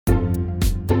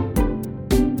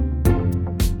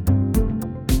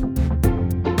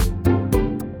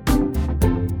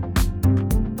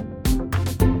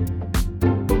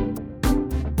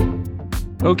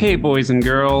Okay, boys and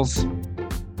girls,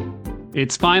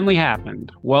 it's finally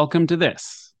happened. Welcome to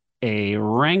this, a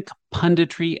rank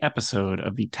punditry episode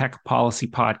of the Tech Policy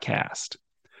Podcast.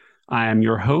 I am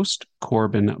your host,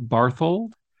 Corbin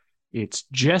Barthold. It's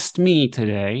just me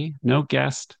today, no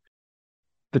guest.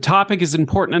 The topic is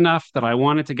important enough that I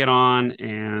wanted to get on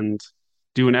and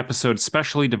do an episode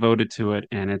specially devoted to it,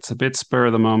 and it's a bit spur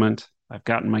of the moment. I've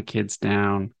gotten my kids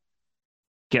down,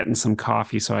 getting some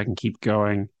coffee so I can keep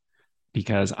going,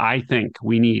 because I think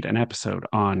we need an episode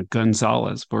on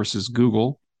Gonzalez versus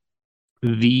Google,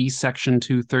 the Section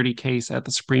 230 case at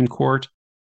the Supreme Court.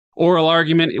 Oral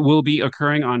argument will be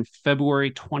occurring on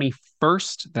February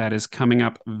 21st. That is coming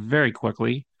up very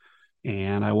quickly,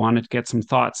 and I wanted to get some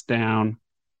thoughts down.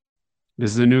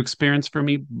 This is a new experience for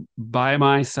me by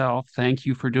myself. Thank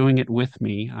you for doing it with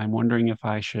me. I'm wondering if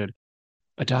I should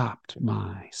adopt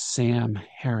my Sam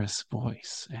Harris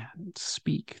voice and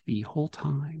speak the whole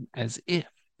time as if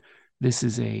this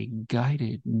is a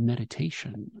guided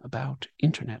meditation about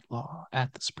internet law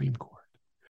at the Supreme Court.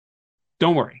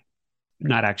 Don't worry, I'm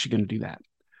not actually going to do that.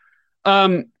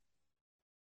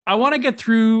 I want to get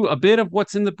through a bit of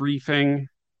what's in the briefing.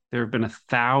 There have been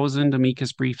 1,000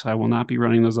 amicus briefs. I will not be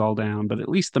running those all down, but at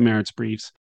least the merits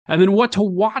briefs. And then what to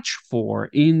watch for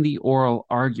in the oral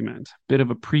argument. Bit of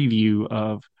a preview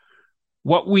of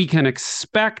what we can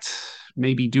expect,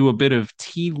 maybe do a bit of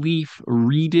tea leaf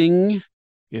reading.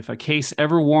 If a case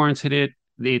ever warranted it,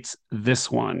 it's this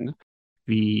one.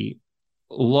 The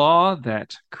law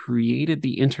that created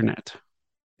the internet,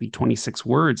 the 26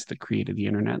 words that created the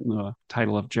internet, and the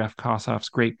title of Jeff Kossoff's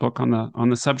great book on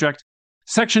the subject.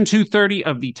 Section 230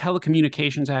 of the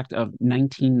Telecommunications Act of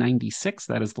 1996,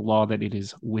 that is the law that it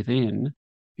is within.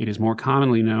 It is more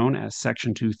commonly known as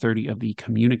Section 230 of the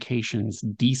Communications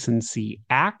Decency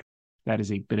Act. That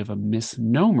is a bit of a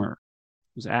misnomer.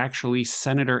 It was actually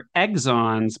Senator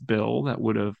Exon's bill that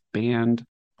would have banned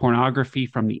pornography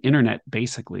from the internet,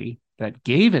 basically, that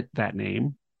gave it that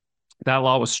name. That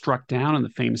law was struck down in the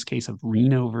famous case of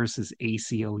Reno versus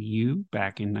ACLU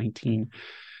back in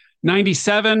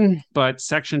 1997, but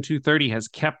Section 230 has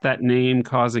kept that name,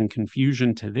 causing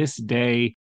confusion to this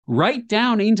day, right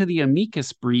down into the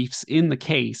amicus briefs in the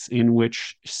case, in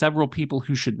which several people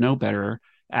who should know better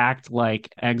act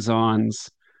like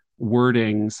Exon's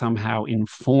wording somehow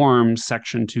informs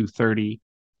Section 230,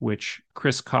 which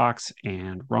Chris Cox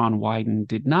and Ron Wyden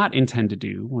did not intend to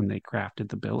do when they crafted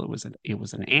the bill. It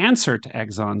was an answer to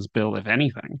Exon's bill, if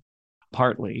anything.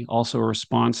 Partly also a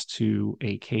response to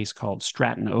a case called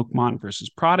Stratton Oakmont versus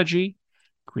Prodigy,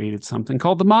 created something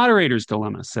called the moderator's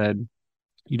dilemma. Said,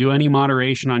 you do any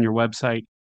moderation on your website,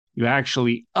 you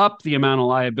actually up the amount of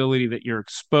liability that you're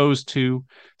exposed to.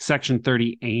 Section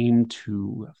 30 aimed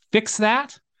to fix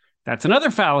that. That's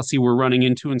another fallacy we're running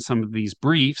into in some of these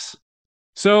briefs.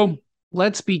 So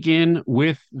let's begin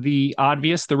with the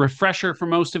obvious, the refresher for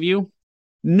most of you.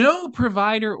 No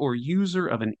provider or user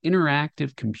of an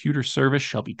interactive computer service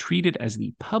shall be treated as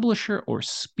the publisher or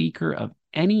speaker of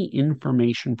any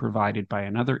information provided by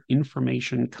another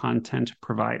information content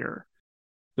provider.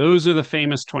 Those are the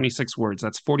famous 26 words.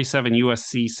 That's 47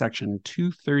 USC section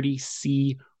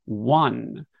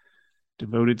 230C1.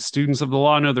 Devoted students of the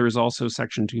law know there is also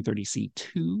section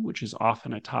 230C2, which is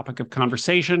often a topic of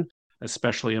conversation,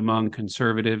 especially among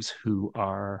conservatives who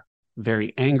are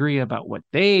very angry about what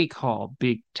they call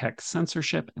big tech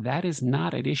censorship. That is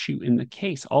not at issue in the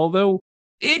case, although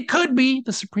it could be.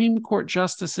 The Supreme Court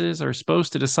justices are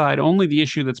supposed to decide only the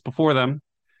issue that's before them,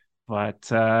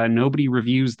 but nobody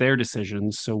reviews their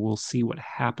decisions, so we'll see what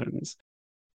happens.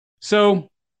 So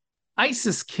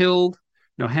ISIS killed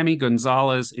Nohemi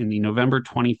Gonzalez in the November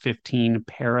 2015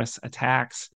 Paris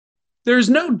attacks. There's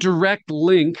no direct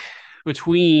link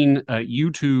between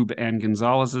YouTube and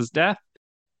Gonzalez's death,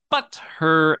 but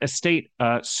her estate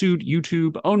sued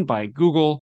YouTube, owned by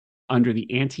Google, under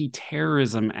the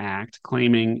Anti-Terrorism Act,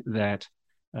 claiming that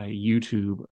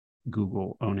YouTube,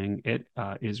 Google owning it,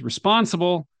 is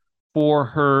responsible for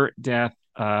her death,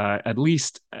 at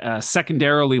least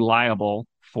secondarily liable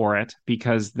for it,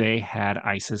 because they had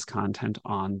ISIS content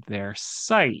on their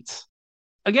site.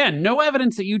 Again, no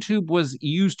evidence that YouTube was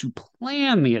used to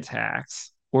plan the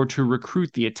attacks or to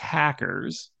recruit the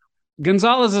attackers.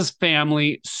 Gonzalez's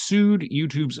family sued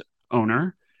YouTube's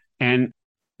owner, and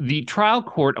the trial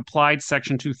court applied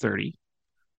Section 230.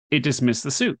 It dismissed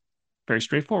the suit. Very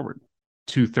straightforward.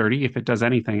 230, if it does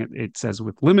anything, it says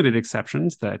with limited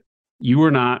exceptions that you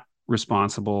are not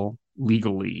responsible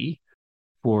legally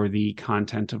for the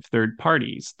content of third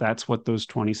parties. That's what those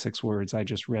 26 words I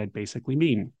just read basically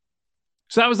mean.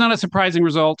 So that was not a surprising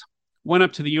result. Went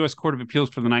up to the U.S. Court of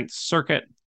Appeals for the Ninth Circuit.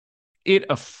 It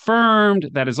affirmed,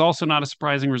 that is also not a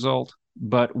surprising result,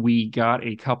 but we got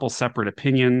a couple separate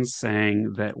opinions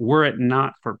saying that were it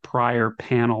not for prior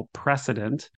panel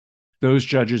precedent, those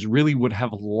judges really would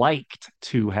have liked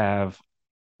to have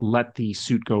let the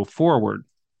suit go forward.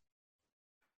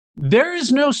 There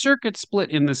is no circuit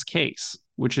split in this case,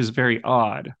 which is very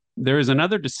odd. There is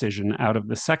another decision out of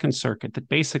the Second Circuit that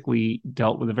basically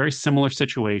dealt with a very similar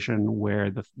situation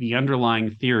where the underlying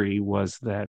theory was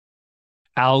that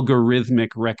algorithmic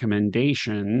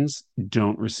recommendations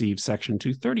don't receive Section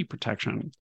 230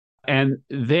 protection. And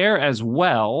there as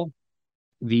well,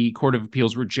 the Court of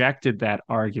Appeals rejected that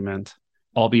argument,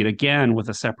 albeit again with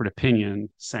a separate opinion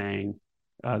saying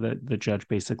that the judge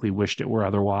basically wished it were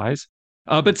otherwise.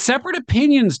 But separate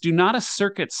opinions do not a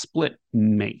circuit split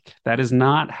make. That is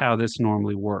not how this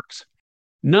normally works.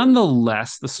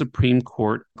 Nonetheless, the Supreme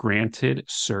Court granted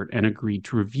cert and agreed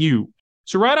to review.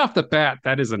 So right off the bat,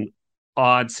 that is an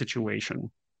odd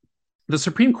situation. The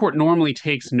Supreme Court normally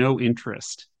takes no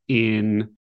interest in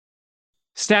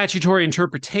statutory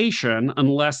interpretation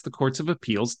unless the courts of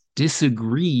appeals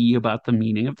disagree about the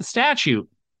meaning of the statute.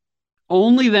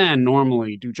 Only then,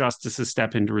 normally, do justices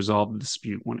step in to resolve the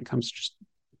dispute when it comes to just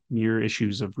mere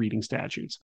issues of reading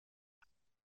statutes.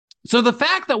 So the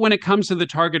fact that when it comes to the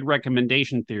target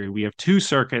recommendation theory, we have two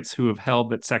circuits who have held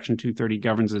that Section 230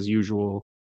 governs as usual,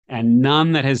 and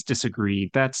none that has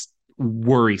disagreed, that's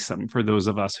worrisome for those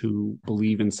of us who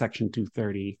believe in Section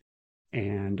 230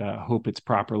 and hope it's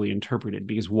properly interpreted,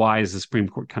 because why is the Supreme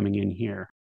Court coming in here?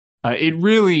 It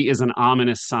really is an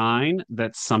ominous sign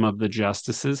that some of the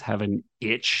justices have an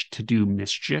itch to do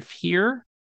mischief here.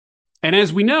 And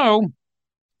as we know,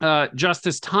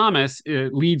 Justice Thomas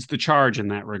leads the charge in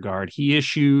that regard. He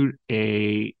issued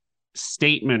a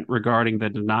statement regarding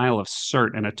the denial of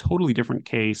cert in a totally different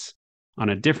case on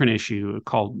a different issue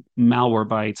called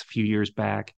Malwarebytes a few years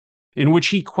back, in which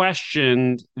he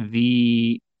questioned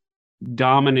the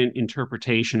dominant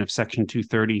interpretation of Section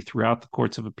 230 throughout the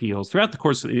courts of appeals, throughout the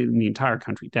courts in the entire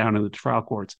country, down in the trial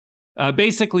courts,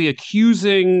 basically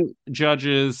accusing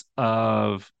judges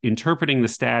of interpreting the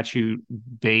statute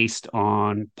based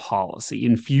on policy,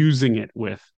 infusing it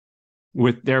with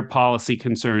their policy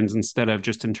concerns instead of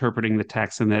just interpreting the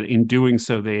text, and that in doing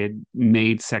so, they had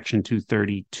made Section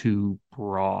 230 too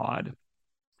broad.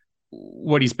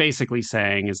 What he's basically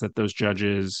saying is that those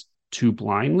judges too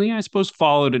blindly, I suppose,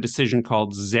 followed a decision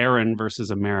called Zarin versus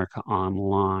America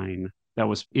Online that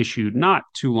was issued not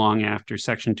too long after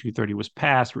Section 230 was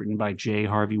passed, written by J.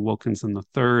 Harvey Wilkinson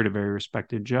III, a very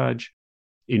respected judge.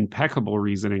 Impeccable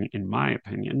reasoning, in my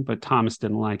opinion, but Thomas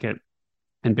didn't like it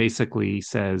and basically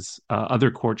says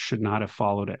other courts should not have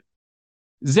followed it.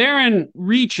 Zarin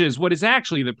reaches what is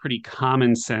actually the pretty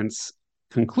common sense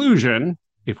conclusion.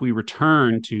 If we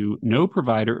return to no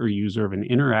provider or user of an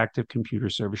interactive computer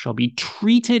service shall be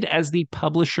treated as the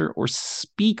publisher or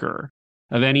speaker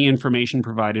of any information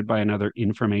provided by another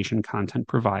information content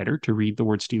provider, to read the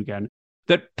words to you again,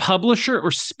 that publisher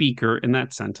or speaker in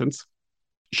that sentence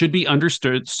should be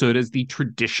understood as the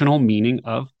traditional meaning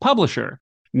of publisher,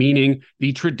 meaning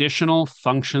the traditional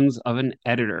functions of an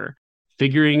editor,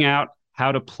 figuring out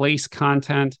how to place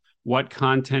content, what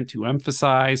content to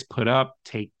emphasize, put up,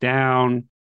 take down,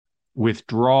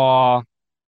 withdraw.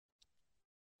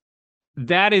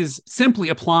 That is simply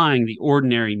applying the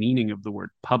ordinary meaning of the word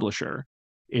publisher.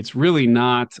 It's really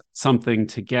not something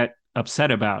to get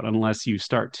upset about unless you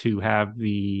start to have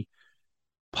the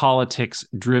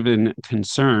politics-driven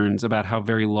concerns about how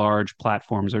very large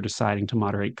platforms are deciding to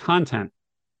moderate content.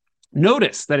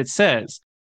 Notice that it says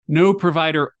no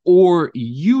provider or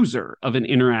user of an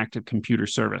interactive computer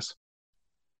service.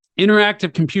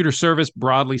 Interactive computer service,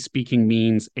 broadly speaking,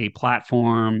 means a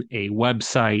platform, a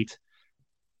website.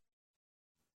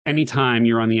 Anytime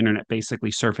you're on the internet,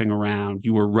 basically surfing around,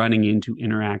 you are running into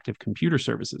interactive computer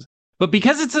services. But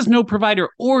because it says no provider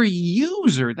or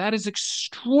user, that is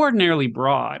extraordinarily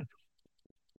broad.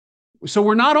 So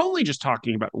we're not only just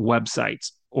talking about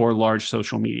websites or large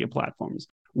social media platforms.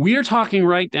 We are talking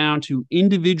right down to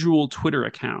individual Twitter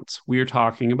accounts. We are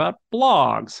talking about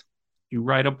blogs. You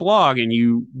write a blog and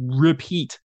you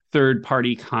repeat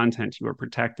third-party content, you are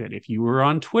protected. If you are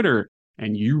on Twitter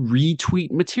and you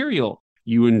retweet material,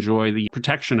 you enjoy the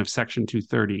protection of Section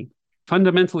 230.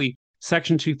 Fundamentally,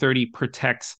 Section 230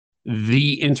 protects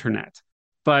the internet.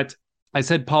 But I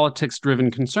said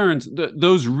politics-driven concerns.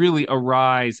 Those really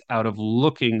arise out of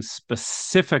looking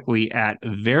specifically at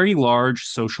very large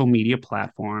social media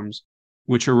platforms,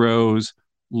 which arose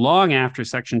long after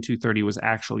Section 230 was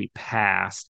actually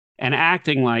passed, and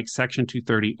acting like Section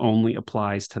 230 only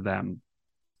applies to them.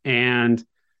 And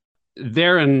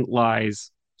therein lies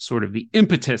sort of the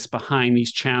impetus behind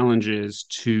these challenges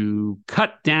to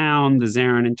cut down the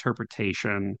Zarin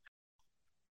interpretation.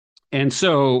 And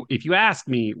so if you ask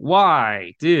me,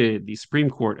 why did the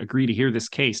Supreme Court agree to hear this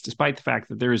case, despite the fact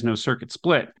that there is no circuit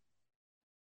split?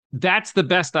 That's the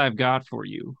best I've got for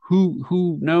you.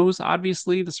 Who knows?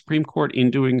 Obviously, the Supreme Court, in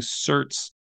doing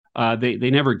certs, they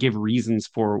never give reasons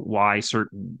for why cert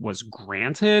was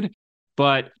granted,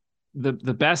 but the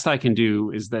best I can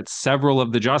do is that several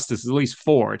of the justices, at least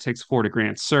four, it takes four to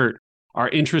grant cert, are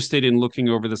interested in looking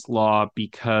over this law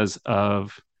because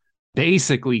of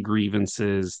basically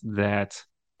grievances that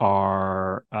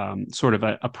are sort of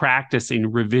a practice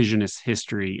in revisionist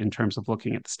history in terms of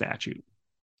looking at the statute.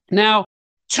 Now,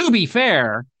 to be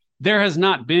fair, there has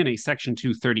not been a Section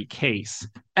 230 case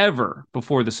ever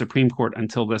before the Supreme Court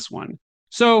until this one.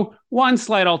 So one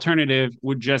slight alternative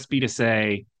would just be to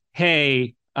say,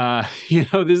 hey,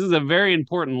 this is a very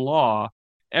important law.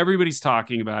 Everybody's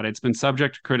talking about it. It's been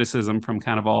subject to criticism from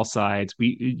kind of all sides.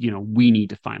 We need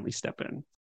to finally step in.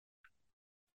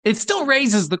 It still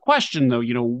raises the question, though,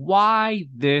 why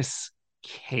this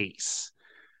case?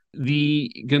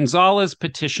 The Gonzalez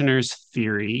petitioner's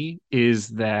theory is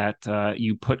that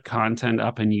you put content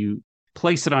up and you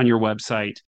place it on your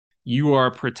website, you are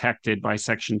protected by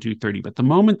Section 230. But the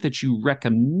moment that you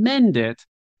recommend it,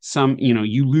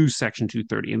 you lose Section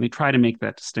 230, and they try to make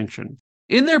that distinction.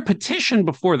 In their petition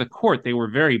before the court, they were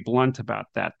very blunt about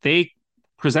that. They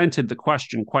presented the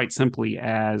question quite simply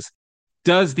as,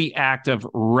 does the act of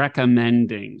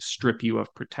recommending strip you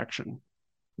of protection?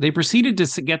 They proceeded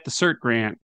to get the cert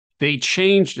grant. They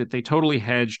changed it. They totally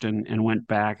hedged and went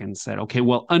back and said, okay,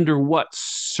 well, under what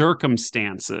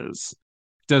circumstances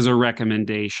does a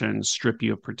recommendation strip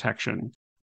you of protection?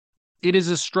 It is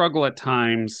a struggle at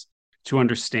times to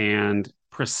understand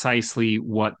precisely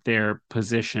what their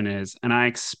position is. And I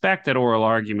expect at oral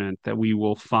argument that we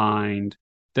will find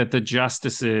that the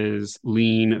justices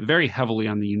lean very heavily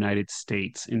on the United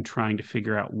States in trying to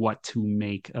figure out what to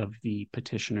make of the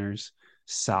petitioner's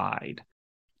side.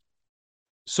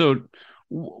 So,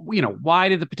 why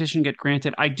did the petition get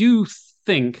granted? I do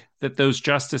think that those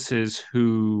justices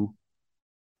who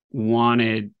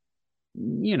wanted,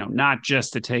 not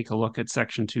just to take a look at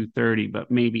Section 230, but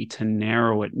maybe to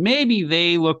narrow it, maybe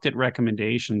they looked at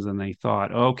recommendations and they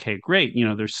thought, okay, great,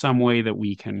 there's some way that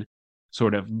we can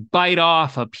sort of bite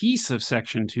off a piece of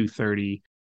Section 230,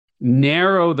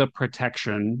 narrow the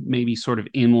protection, maybe sort of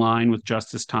in line with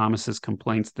Justice Thomas's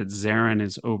complaints that Zarin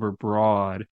is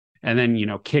overbroad, and then,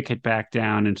 kick it back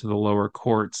down into the lower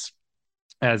courts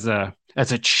as a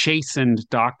chastened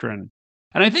doctrine.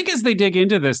 And I think as they dig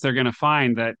into this, they're going to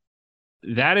find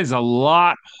that is a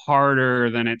lot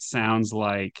harder than it sounds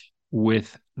like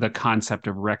with the concept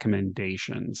of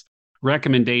recommendations.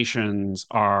 Recommendations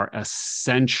are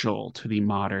essential to the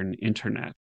modern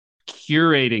internet.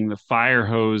 Curating the fire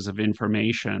hose of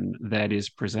information that is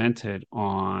presented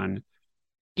on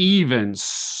even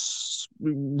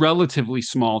relatively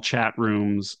small chat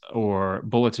rooms or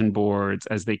bulletin boards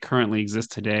as they currently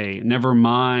exist today, never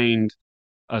mind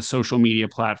a social media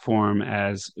platform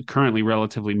as currently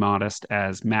relatively modest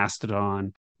as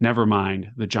Mastodon, never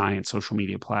mind the giant social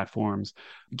media platforms.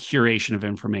 Curation of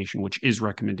information, which is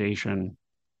recommendation,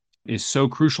 is so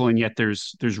crucial, and yet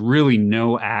there's really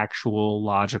no actual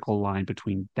logical line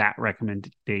between that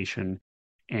recommendation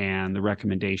and the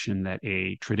recommendation that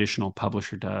a traditional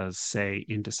publisher does, say,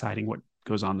 in deciding what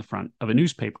goes on the front of a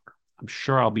newspaper. I'm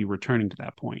sure I'll be returning to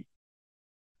that point.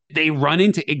 They run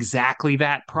into exactly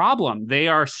that problem. They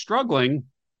are struggling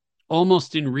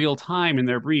almost in real time in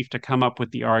their brief to come up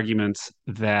with the arguments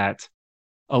that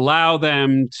allow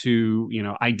them to,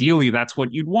 ideally that's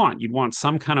what you'd want. You'd want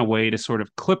some kind of way to sort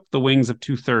of clip the wings of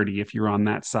 230 if you're on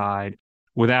that side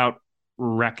without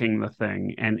wrecking the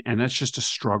thing. And that's just a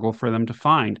struggle for them to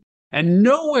find. And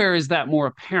nowhere is that more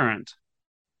apparent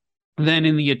than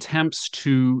in the attempts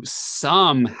to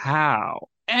somehow,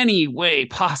 any way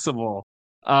possible,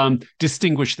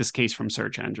 distinguish this case from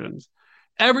search engines.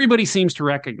 Everybody seems to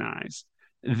recognize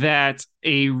that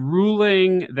a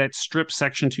ruling that strips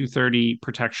Section 230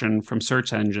 protection from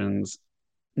search engines,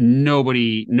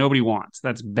 nobody wants.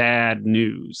 That's bad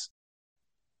news.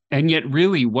 And yet,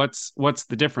 really, what's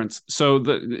the difference? So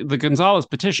the Gonzalez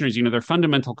petitioners, their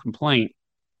fundamental complaint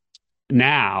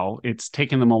now, it's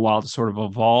taken them a while to sort of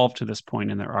evolve to this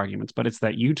point in their arguments, but it's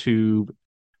that YouTube,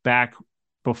 back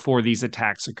before these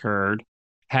attacks occurred,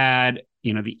 had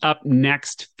the up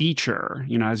next feature.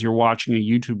 As you're watching a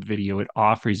YouTube video, it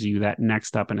offers you that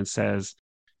next up and it says,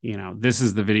 this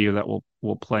is the video that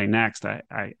will play next. I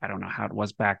don't know how it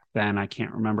was back then. I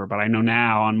can't remember, but I know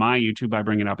now on my YouTube, I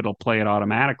bring it up, it'll play it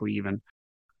automatically even.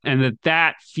 And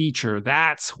that feature,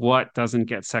 that's what doesn't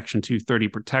get Section 230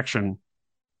 protection.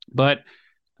 But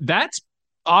that's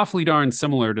awfully darn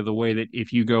similar to the way that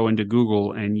if you go into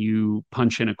Google and you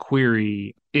punch in a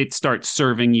query, it starts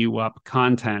serving you up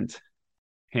content.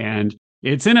 And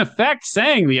it's in effect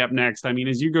saying the up next. I mean,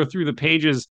 as you go through the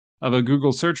pages of a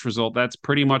Google search result, that's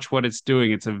pretty much what it's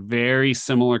doing. It's a very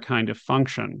similar kind of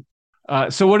function.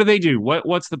 So what do?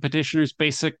 What's the petitioner's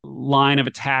basic line of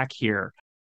attack here?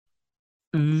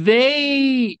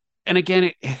 And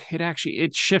again,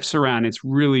 it shifts around. It's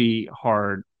really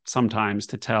hard sometimes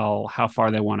to tell how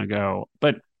far they want to go.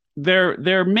 But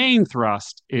their main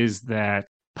thrust is that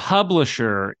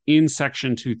publisher in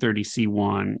Section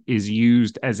 230C1 is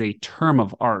used as a term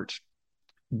of art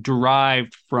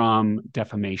derived from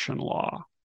defamation law.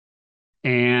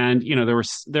 And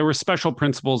there were special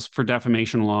principles for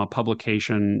defamation law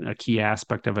publication. A key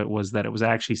aspect of it was that it was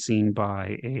actually seen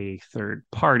by a third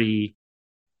party.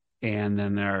 And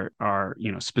then there are,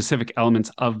 specific elements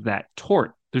of that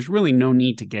tort. There's really no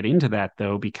need to get into that,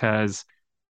 though, because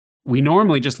we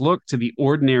normally just look to the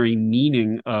ordinary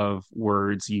meaning of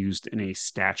words used in a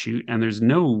statute, and there's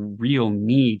no real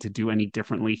need to do any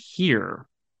differently here.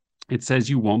 It says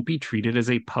you won't be treated as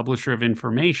a publisher of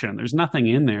information. There's nothing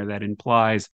in there that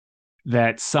implies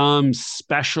that some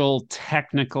special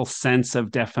technical sense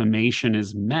of defamation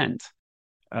is meant.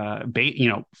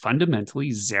 Fundamentally,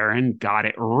 Zarin got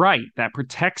it right. That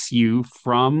protects you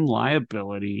from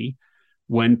liability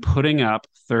when putting up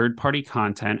third-party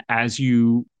content as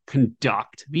you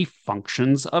conduct the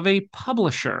functions of a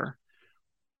publisher.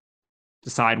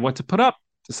 Decide what to put up,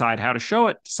 decide how to show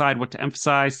it, decide what to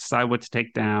emphasize, decide what to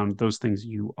take down. Those things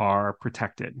you are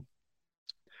protected.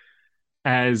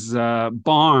 As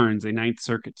Barnes, a Ninth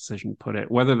Circuit decision, put it,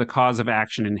 whether the cause of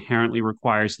action inherently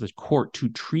requires the court to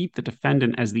treat the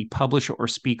defendant as the publisher or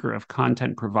speaker of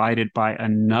content provided by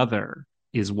another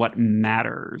is what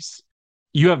matters.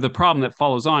 You have the problem that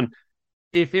follows on.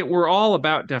 If it were all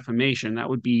about defamation, that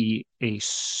would be a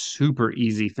super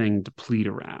easy thing to plead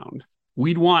around.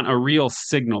 We'd want a real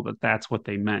signal that that's what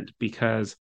they meant,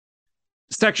 because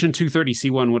Section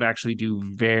 230C1 would actually do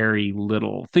very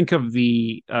little. Think of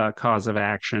the cause of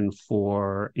action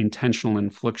for intentional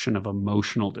infliction of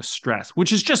emotional distress,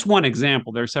 which is just one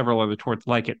example. There are several other torts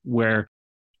like it where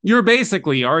you're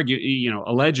basically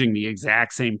alleging the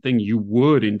exact same thing you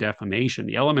would in defamation.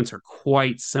 The elements are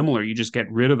quite similar. You just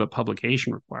get rid of the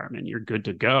publication requirement. You're good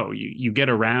to go. You get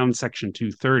around Section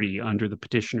 230 under the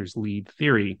petitioner's lead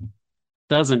theory.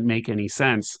 Doesn't make any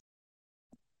sense.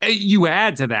 You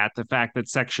add to that the fact that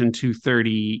Section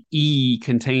 230E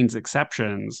contains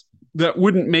exceptions that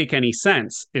wouldn't make any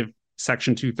sense if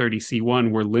Section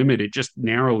 230C1 were limited just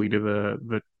narrowly to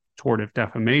the tort of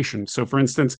defamation. So, for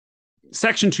instance,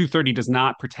 Section 230 does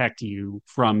not protect you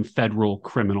from federal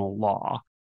criminal law.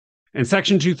 And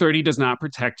Section 230 does not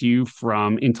protect you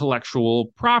from intellectual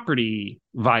property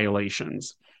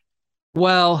violations.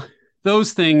 Well,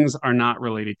 those things are not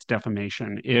related to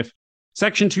defamation. If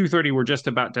Section 230 were just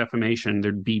about defamation,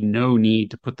 there'd be no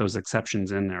need to put those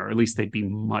exceptions in there, or at least they'd be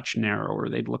much narrower.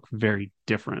 They'd look very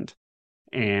different.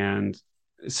 And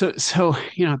so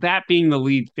that being the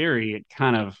lead theory, it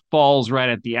kind of falls right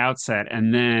at the outset.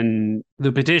 And then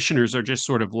the petitioners are just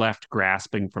sort of left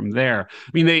grasping from there. I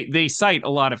mean, they cite a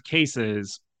lot of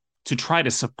cases to try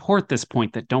to support this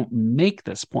point that don't make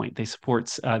this point.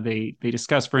 They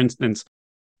discuss, for instance,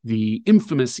 the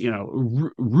infamous,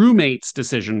 roommates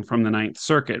decision from the Ninth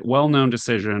Circuit, well-known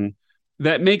decision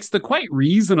that makes the quite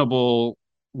reasonable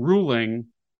ruling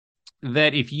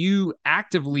that if you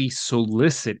actively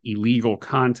solicit illegal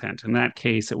content, in that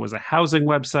case, it was a housing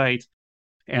website,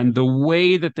 and the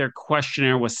way that their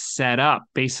questionnaire was set up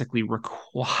basically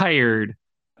required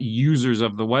users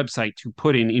of the website to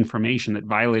put in information that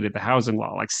violated the housing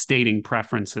law, like stating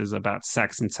preferences about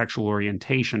sex and sexual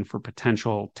orientation for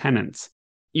potential tenants.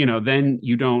 Then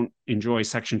you don't enjoy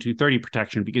Section 230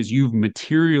 protection because you've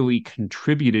materially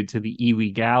contributed to the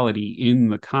illegality in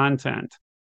the content.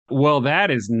 Well,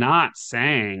 that is not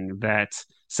saying that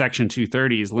Section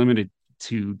 230 is limited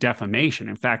to defamation.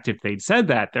 In fact, if they'd said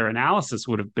that, their analysis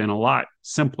would have been a lot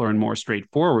simpler and more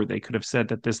straightforward. They could have said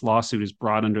that this lawsuit is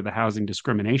brought under the housing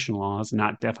discrimination laws,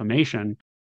 not defamation.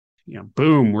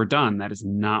 Boom, we're done. That is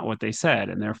not what they said.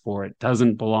 And therefore, it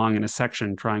doesn't belong in a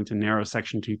section trying to narrow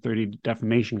Section 230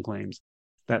 defamation claims.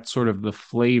 That's sort of the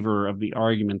flavor of the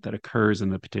argument that occurs in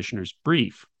the petitioner's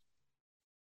brief.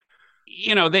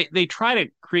 They try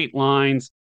to create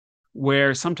lines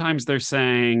where sometimes they're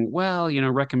saying, well,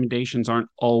 recommendations aren't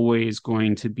always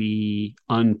going to be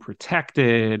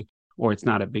unprotected, or it's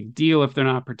not a big deal if they're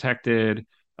not protected.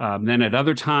 Then at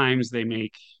other times, they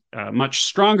make much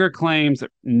stronger claims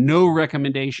that no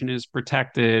recommendation is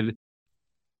protected.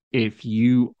 If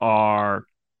you are,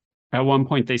 at one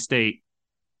point they state,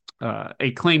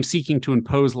 a claim seeking to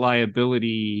impose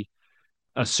liability,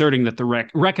 asserting that the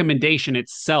recommendation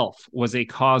itself was a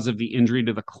cause of the injury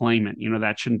to the claimant,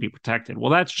 that shouldn't be protected.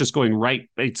 Well, that's just going right.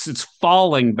 It's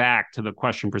falling back to the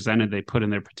question presented they put in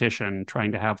their petition,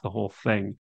 trying to have the whole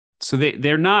thing. So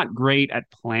they're not great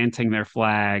at planting their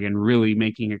flag and really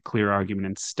making a clear argument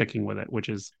and sticking with it, which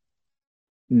is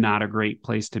not a great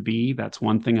place to be. That's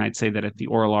one thing I'd say, that at the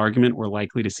oral argument, we're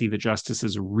likely to see the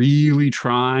justices really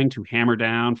trying to hammer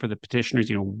down for the petitioners,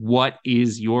 what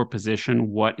is your position?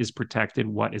 What is protected?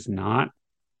 What is not?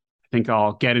 I think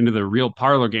I'll get into the real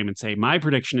parlor game and say my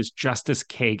prediction is Justice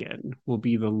Kagan will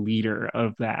be the leader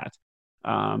of that.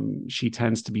 She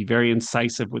tends to be very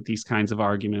incisive with these kinds of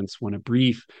arguments. When a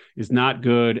brief is not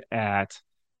good at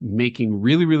making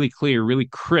really, really clear, really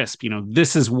crisp,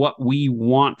 this is what we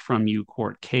want from you,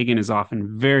 court, Kagan is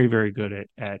often very, very good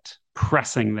at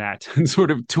pressing that and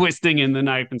sort of twisting in the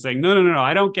knife and saying, no,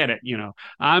 I don't get it.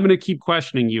 I'm going to keep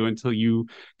questioning you until you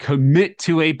commit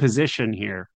to a position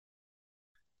here.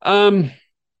 I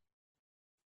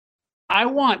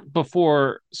want,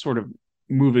 before sort of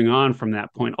moving on from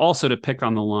that point, also to pick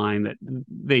on the line that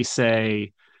they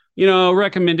say,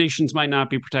 recommendations might not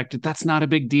be protected. That's not a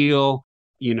big deal.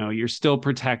 You're still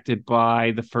protected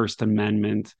by the First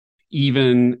Amendment.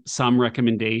 Even some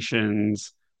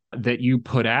recommendations that you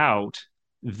put out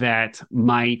that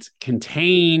might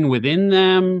contain within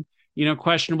them,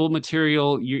 questionable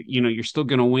material, you're still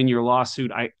going to win your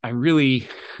lawsuit. I really,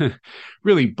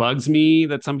 really bugs me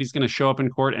that somebody's going to show up in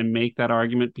court and make that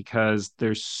argument, because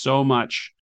there's so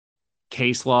much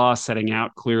case law setting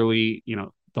out clearly,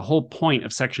 the whole point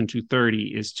of Section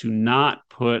 230 is to not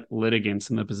put litigants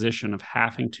in the position of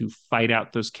having to fight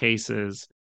out those cases,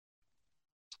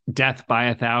 death by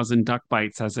 1,000 duck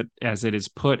bites, as it is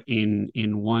put in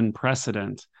one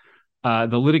precedent.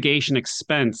 The litigation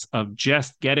expense of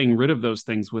just getting rid of those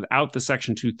things without the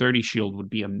Section 230 shield would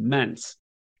be immense.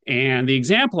 And the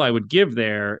example I would give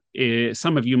there is,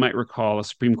 some of you might recall a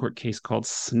Supreme Court case called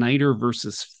Snyder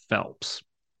versus Phelps.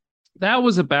 That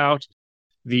was about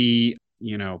the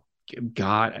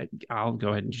God, I'll go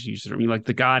ahead and just use it. Like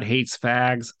the God hates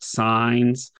fags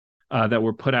signs that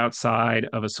were put outside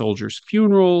of a soldier's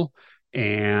funeral.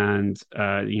 And,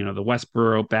 the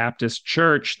Westboro Baptist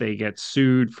Church, they get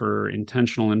sued for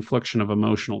intentional infliction of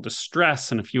emotional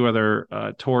distress and a few other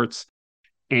torts.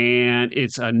 And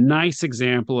it's a nice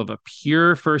example of a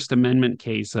pure First Amendment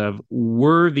case of,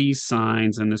 were these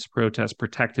signs in this protest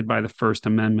protected by the First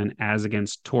Amendment as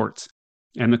against torts?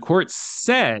 And the court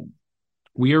said,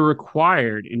 we are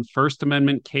required in First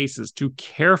Amendment cases to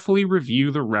carefully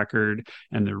review the record,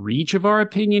 and the reach of our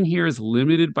opinion here is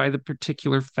limited by the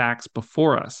particular facts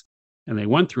before us. And they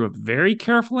went through a very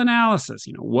careful analysis.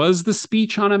 Was the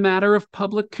speech on a matter of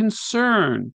public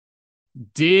concern?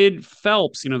 Did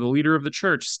Phelps, the leader of the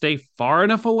church, stay far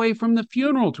enough away from the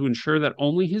funeral to ensure that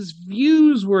only his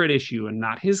views were at issue and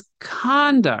not his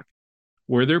conduct?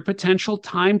 Were there potential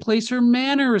time, place, or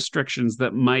manner restrictions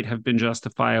that might have been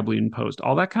justifiably imposed?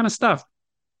 All that kind of stuff.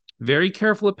 Very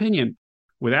careful opinion.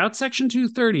 Without Section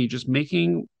 230, just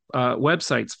making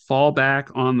websites fall back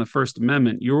on the First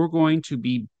Amendment, you're going to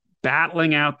be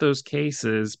battling out those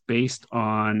cases based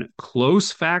on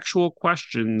close factual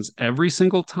questions every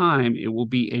single time. It will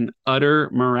be an utter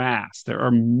morass. There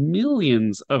are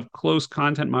millions of close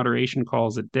content moderation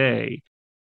calls a day.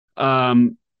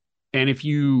 And if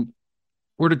you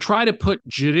were to try to put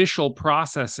judicial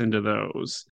process into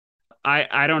those,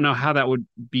 I don't know how that would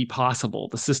be possible.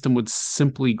 The system would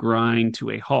simply grind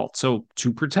to a halt. So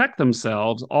to protect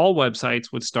themselves, all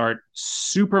websites would start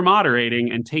super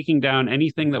moderating and taking down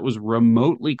anything that was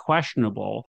remotely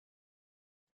questionable.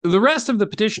 The rest of the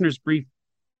petitioner's brief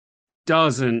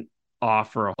doesn't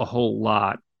offer a whole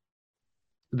lot.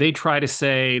 They try to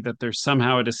say that there's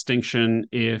somehow a distinction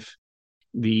if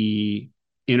the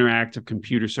interactive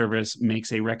computer service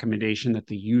makes a recommendation that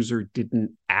the user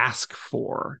didn't ask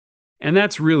for. And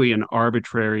that's really an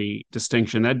arbitrary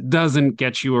distinction. That doesn't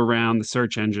get you around the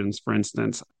search engines, for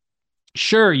instance.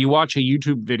 Sure, you watch a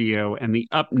YouTube video and the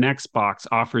up next box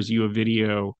offers you a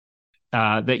video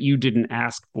that you didn't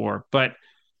ask for. But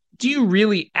do you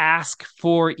really ask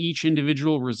for each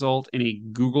individual result in a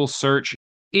Google search?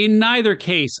 In neither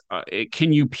case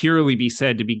can you purely be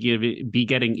said to be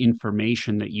getting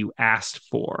information that you asked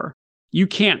for. You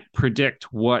can't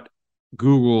predict what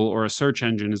Google or a search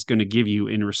engine is going to give you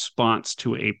in response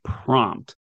to a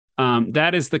prompt.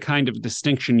 That is the kind of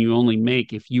distinction you only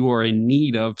make if you are in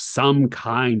need of some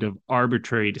kind of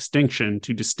arbitrary distinction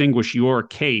to distinguish your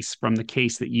case from the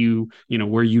case that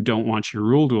where you don't want your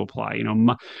rule to apply.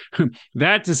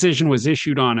 That decision was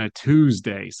issued on a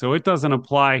Tuesday, so it doesn't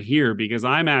apply here because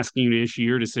I'm asking you to issue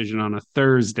your decision on a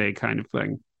Thursday kind of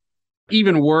thing.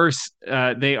 Even worse,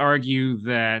 they argue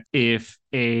that if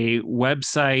a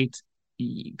website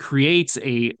creates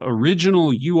a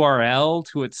original URL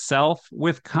to itself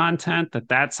with content,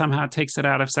 that somehow takes it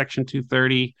out of Section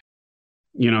 230.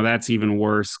 That's even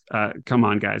worse. Come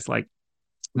on, guys. Like,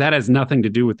 that has nothing to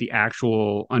do with the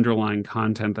actual underlying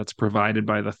content that's provided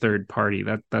by the third party.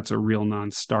 That's a real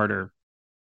non-starter.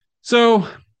 So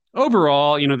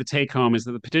overall, the take home is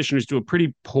that the petitioners do a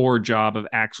pretty poor job of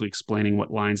actually explaining what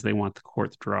lines they want the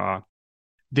court to draw.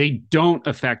 They don't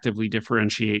effectively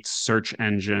differentiate search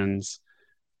engines.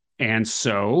 And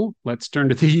so let's turn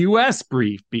to the U.S.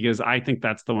 brief, because I think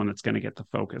that's the one that's going to get the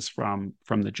focus from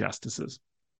the justices.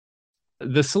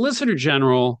 The Solicitor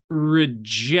General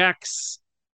rejects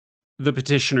the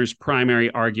petitioner's primary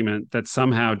argument that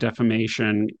somehow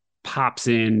defamation pops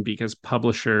in because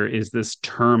publisher is this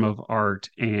term of art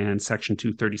and Section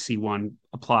 230C1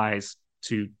 applies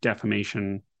to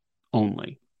defamation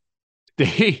only.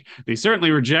 They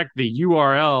certainly reject the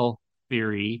URL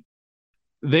theory.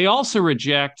 They also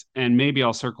reject, and maybe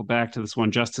I'll circle back to this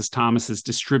one, Justice Thomas's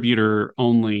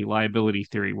distributor-only liability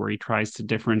theory, where he tries to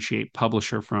differentiate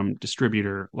publisher from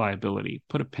distributor liability.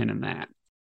 Put a pin in that.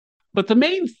 But the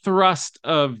main thrust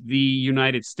of the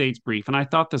United States brief, and I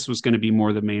thought this was going to be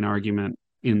more the main argument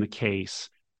in the case,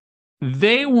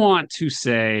 they want to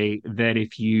say that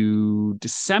if you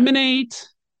disseminate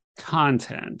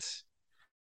content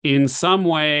in some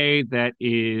way that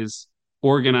is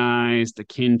organized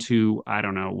akin to, I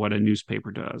don't know, what a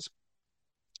newspaper does,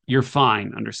 you're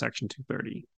fine under Section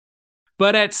 230.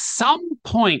 But at some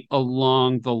point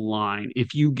along the line,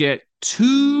 if you get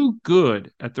too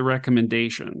good at the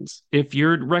recommendations, if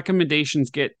your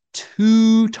recommendations get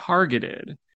too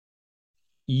targeted,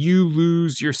 you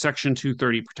lose your Section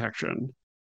 230 protection.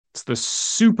 It's the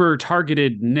super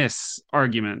targetedness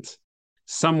argument.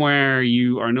 Somewhere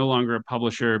you are no longer a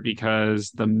publisher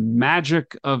because the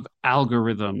magic of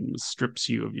algorithms strips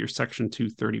you of your Section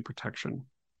 230 protection.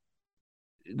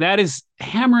 That is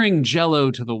hammering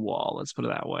Jello to the wall, let's put it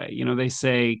that way. They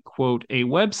say, quote, a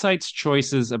website's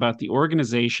choices about the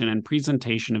organization and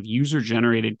presentation of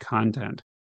user-generated content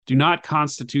do not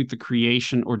constitute the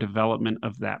creation or development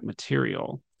of that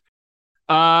material.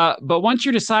 But once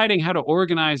you're deciding how to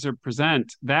organize or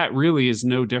present, that really is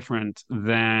no different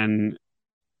than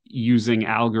using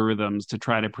algorithms to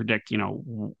try to predict,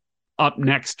 up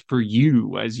next for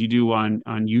you as you do on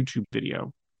YouTube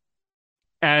video.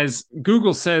 As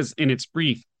Google says in its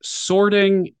brief,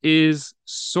 sorting is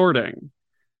sorting.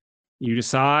 You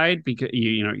decide because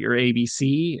you're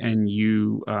ABC and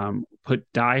you put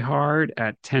Die Hard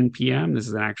at 10 p.m. This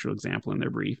is an actual example in their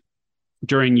brief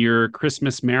during your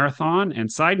Christmas marathon.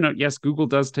 And side note, yes, Google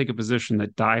does take a position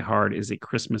that Die Hard is a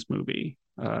Christmas movie.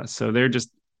 So they're just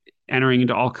entering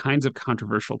into all kinds of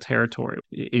controversial territory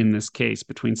in this case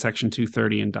between Section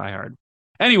 230 and Die Hard.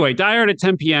 Anyway, Die Hard at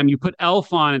 10 p.m., you put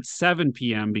Elf on at 7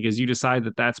 p.m. because you decide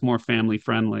that that's more family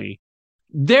friendly.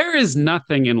 There is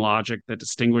nothing in logic that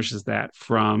distinguishes that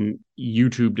from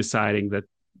YouTube deciding that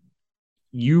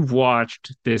you've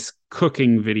watched this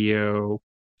cooking video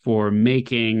for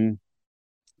making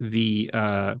the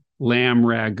lamb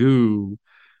ragu.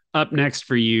 Up next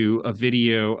for you, a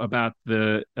video about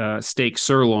the steak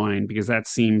sirloin, because that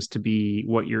seems to be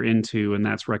what you're into and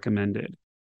that's recommended.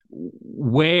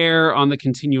 Where on the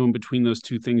continuum between those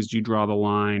two things do you draw the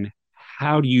line?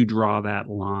 How do you draw that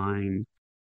line?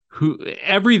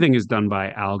 Everything is done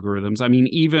by algorithms. I mean,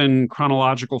 even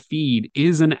chronological feed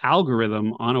is an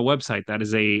algorithm on a website. That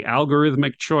is a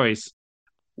algorithmic choice.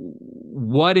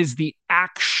 What is the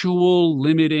actual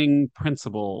limiting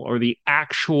principle or the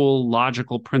actual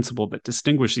logical principle that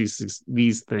distinguishes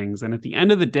these things? And at the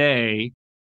end of the day,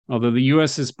 although the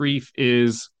US's brief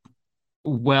is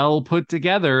well put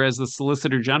together, as the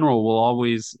Solicitor General will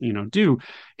always, do,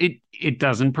 it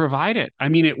doesn't provide it. I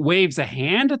mean, it waves a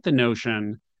hand at the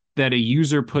notion that a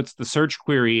user puts the search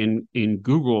query in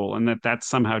Google and that's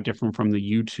somehow different from the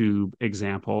YouTube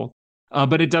example.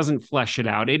 But it doesn't flesh it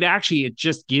out. It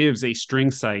just gives a string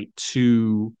cite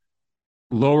to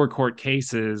lower court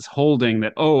cases holding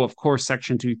that, of course,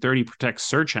 Section 230 protects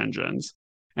search engines,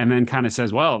 and then kind of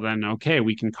says, well, then, okay,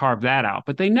 we can carve that out.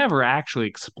 But they never actually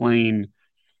explain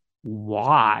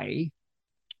why.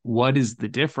 What is the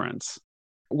difference?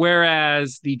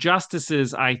 Whereas the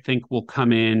justices, I think, will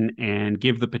come in and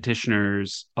give the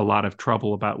petitioners a lot of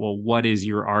trouble about, well, what is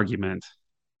your argument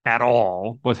at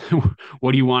all? What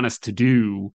do you want us to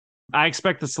do? I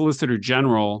expect the Solicitor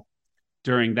General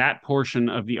during that portion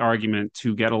of the argument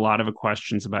to get a lot of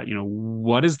questions about,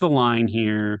 what is the line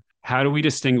here? How do we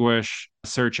distinguish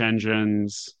search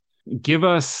engines? Give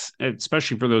us,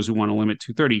 especially for those who want to limit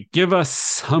 230, give us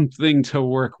something to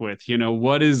work with.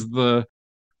 What is the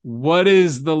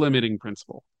limiting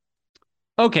principle?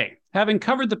 Okay, having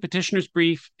covered the petitioner's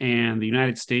brief and the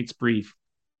United States brief,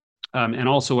 and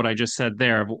also what I just said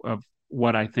there of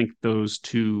what I think those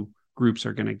two groups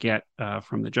are going to get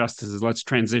from the justices, let's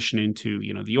transition into,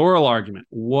 the oral argument.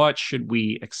 What should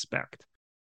we expect?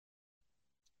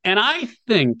 And I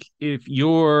think if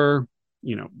you're,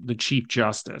 the Chief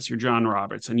Justice, you're John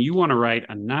Roberts, and you want to write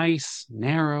a nice,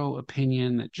 narrow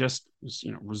opinion that just,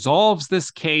 resolves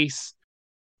this case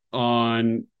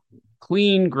on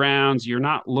clean grounds, you're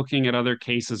not looking at other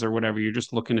cases or whatever, you're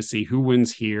just looking to see who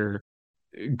wins here.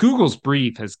 Google's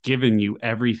brief has given you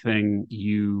everything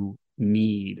you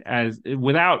need, as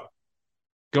without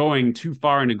going too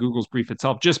far into Google's brief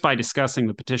itself, just by discussing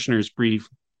the petitioner's brief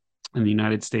and the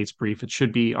United States brief, it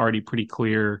should be already pretty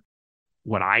clear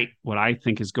what I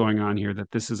think is going on here, that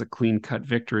this is a clean-cut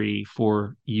victory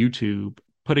for YouTube.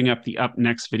 Putting up the up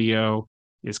next video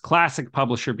is classic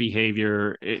publisher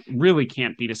behavior. It really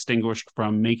can't be distinguished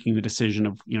from making the decision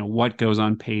of, what goes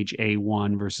on page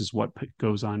A1 versus what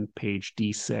goes on page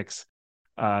D6.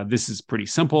 This is pretty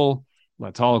simple.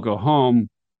 Let's all go home.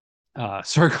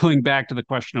 Circling back to the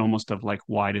question almost of like,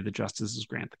 why did the justices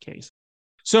grant the case?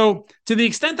 So to the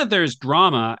extent that there's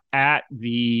drama at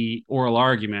the oral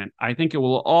argument, I think it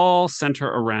will all center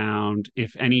around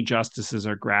if any justices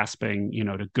are grasping,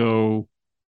 to go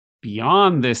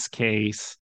beyond this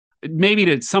case.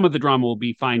 Maybe some of the drama will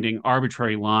be finding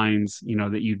arbitrary lines,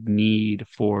 that you'd need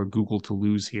for Google to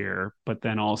lose here. But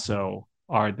then also,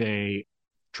 are they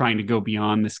trying to go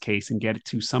beyond this case and get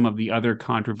to some of the other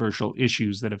controversial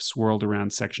issues that have swirled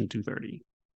around Section 230?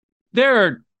 There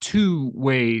are two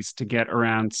ways to get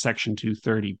around Section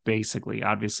 230, basically.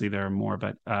 Obviously, there are more,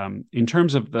 but in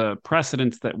terms of the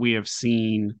precedents that we have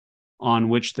seen on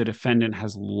which the defendant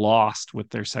has lost with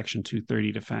their Section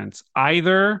 230 defense,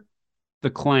 either the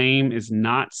claim is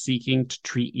not seeking to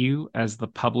treat you as the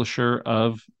publisher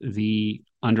of the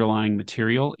underlying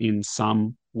material in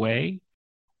some way,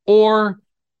 or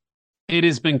it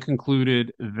has been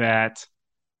concluded that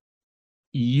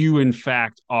you, in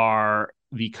fact, are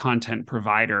the content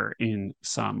provider in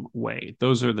some way.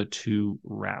 Those are the two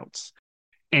routes.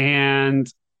 And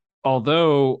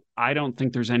although I don't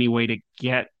think there's any way to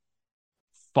get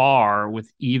far with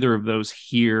either of those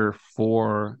here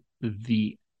for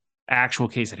the actual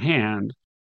case at hand,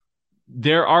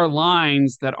 there are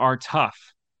lines that are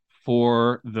tough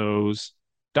for those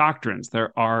doctrines.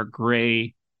 There are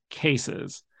gray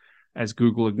cases. As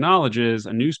Google acknowledges,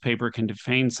 a newspaper can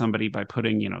defame somebody by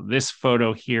putting, this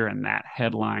photo here and that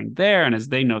headline there. And as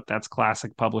they note, that's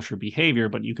classic publisher behavior,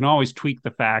 but you can always tweak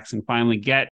the facts and finally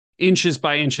get inches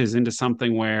by inches into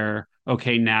something where,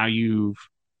 okay, now you've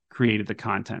created the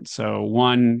content. So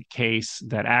one case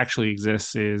that actually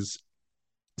exists is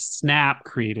Snap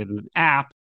created an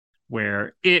app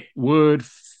where it would,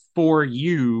 for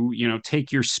you,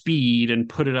 take your speed and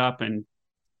put it up and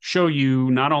show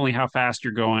you not only how fast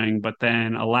you're going, but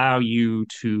then allow you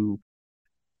to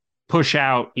push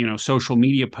out, social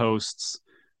media posts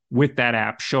with that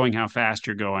app showing how fast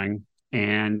you're going.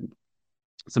 And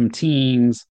some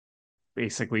teens,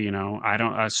 basically, I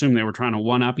don't assume they were trying to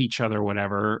one up each other or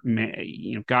whatever,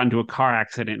 got into a car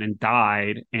accident and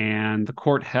died. And the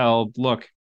court held, look,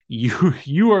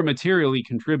 you are materially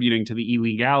contributing to the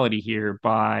illegality here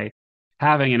by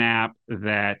having an app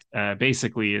that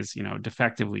basically is,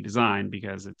 defectively designed,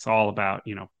 because it's all about,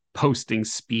 posting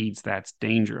speeds that's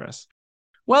dangerous.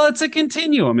 Well, it's a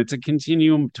continuum. It's a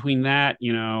continuum between that,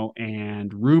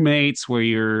 and roommates, where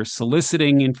you're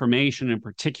soliciting information in a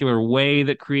particular way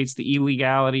that creates the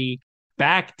illegality,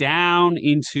 back down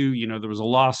into, there was a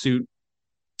lawsuit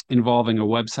involving a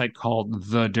website called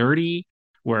The Dirty,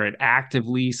 where it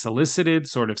actively solicited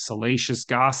sort of salacious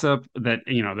gossip that,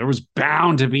 there was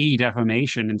bound to be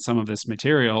defamation in some of this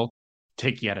material.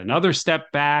 Take yet another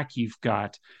step back. You've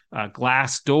got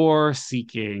Glassdoor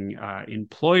seeking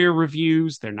employer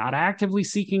reviews. They're not actively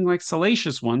seeking like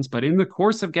salacious ones, but in the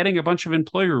course of getting a bunch of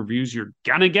employer reviews, you're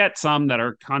going to get some that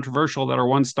are controversial, that are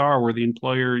 1 star, where the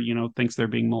employer, thinks they're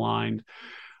being maligned.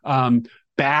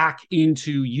 back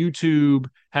into YouTube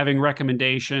having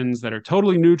recommendations that are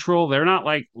totally neutral. They're not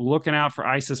like looking out for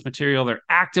ISIS material. They're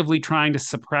actively trying to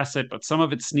suppress it, but some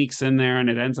of it sneaks in there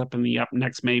and it ends up in the up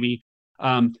next maybe.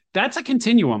 That's a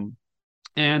continuum.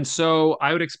 And so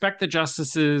I would expect the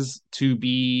justices to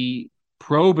be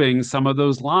probing some of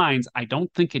those lines. I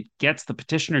don't think it gets the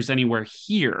petitioners anywhere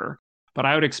here, but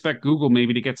I would expect Google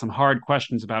maybe to get some hard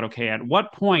questions about, okay, at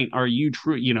what point are you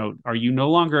true, are you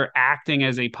no longer acting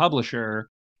as a publisher,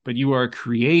 but you are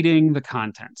creating the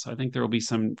content? So I think there will be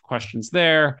some questions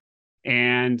there.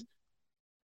 And,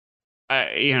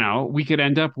 we could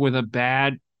end up with a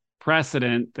bad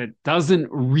precedent that doesn't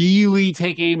really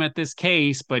take aim at this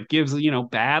case, but gives,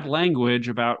 bad language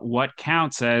about what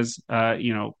counts as,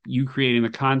 you creating the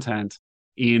content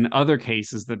in other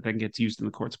cases that then gets used in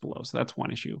the courts below. So that's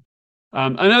one issue.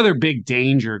 Another big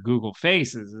danger Google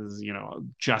faces is,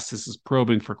 justice is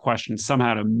probing for questions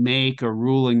somehow to make a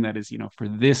ruling that is, for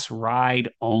this ride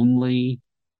only,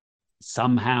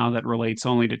 somehow that relates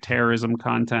only to terrorism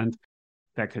content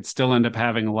that could still end up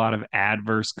having a lot of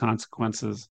adverse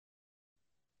consequences.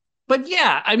 But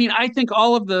yeah, I mean, I think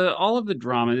all of the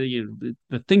drama,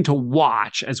 the thing to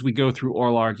watch as we go through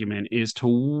oral argument is to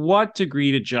what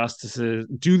degree the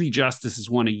justices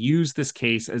want to use this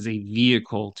case as a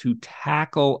vehicle to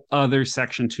tackle other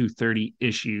Section 230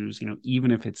 issues, even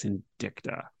if it's in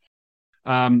dicta.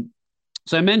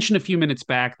 So I mentioned a few minutes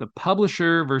back the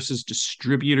publisher versus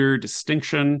distributor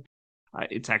distinction.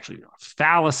 It's actually a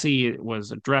fallacy. It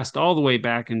was addressed all the way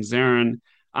back in Zarin.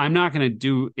 I'm not going to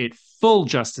do it full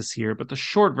justice here, but the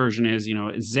short version is,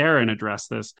 Zarin addressed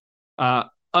this.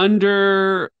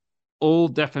 Under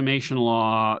old defamation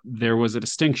law, there was a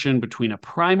distinction between a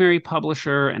primary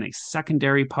publisher and a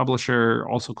secondary publisher,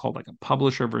 also called like a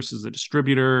publisher versus a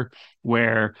distributor,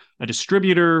 where a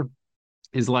distributor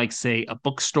is like, say, a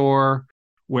bookstore,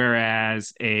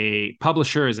 whereas a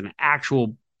publisher is an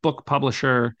actual book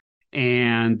publisher,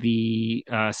 and the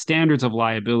standards of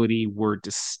liability were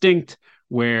distinct,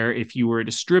 where if you were a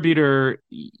distributor,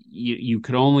 you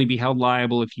could only be held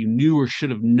liable if you knew or should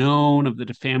have known of the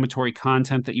defamatory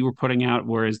content that you were putting out,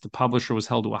 whereas the publisher was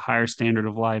held to a higher standard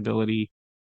of liability.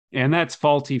 And that's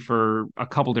faulty for a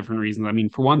couple different reasons. I mean,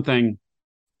 for one thing,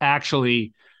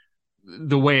 actually,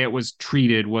 the way it was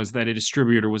treated was that a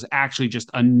distributor was actually just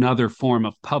another form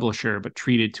of publisher, but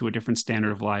treated to a different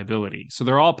standard of liability. So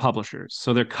they're all publishers.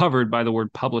 So they're covered by the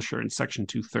word publisher in Section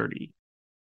 230.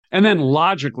 And then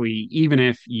logically, even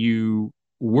if you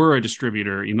were a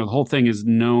distributor, the whole thing is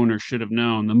known or should have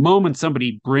known. The moment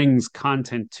somebody brings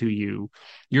content to you,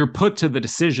 you're put to the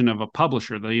decision of a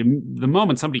publisher. The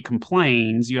moment somebody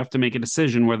complains, you have to make a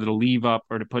decision whether to leave up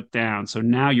or to put down. So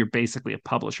now you're basically a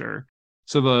publisher.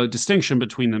 So the distinction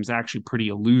between them is actually pretty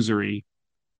illusory.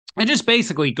 And just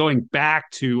basically going back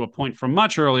to a point from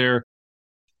much earlier,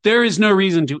 there is no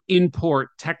reason to import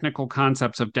technical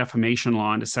concepts of defamation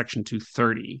law into Section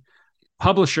 230.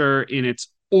 Publisher, in its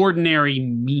ordinary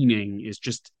meaning, is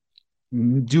just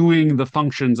doing the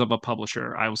functions of a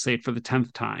publisher. I will say it for the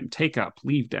 10th time: take up,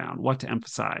 leave down, what to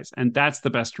emphasize. And that's the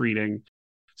best reading.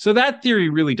 So that theory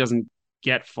really doesn't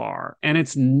get far. And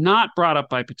it's not brought up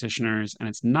by petitioners, and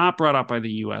it's not brought up by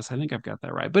the US. I think I've got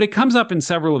that right. But it comes up in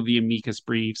several of the amicus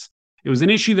briefs. It was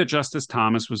an issue that Justice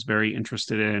Thomas was very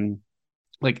interested in.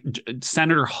 Like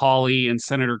Senator Hawley and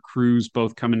Senator Cruz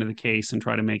both come into the case and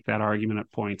try to make that argument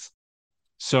at points.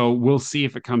 So we'll see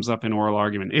if it comes up in oral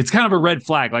argument. It's kind of a red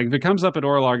flag. Like if it comes up in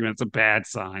oral argument, it's a bad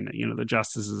sign that, the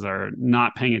justices are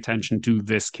not paying attention to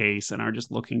this case and are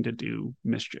just looking to do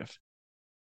mischief.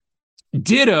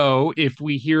 Ditto if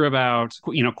we hear about,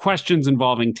 questions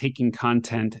involving taking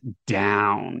content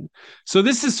down. So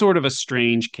this is sort of a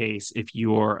strange case if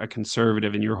you're a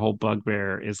conservative and your whole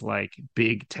bugbear is like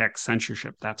big tech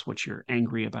censorship. That's what you're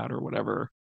angry about or whatever,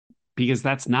 because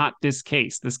that's not this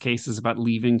case. This case is about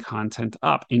leaving content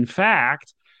up. In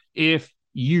fact, if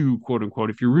you, quote unquote,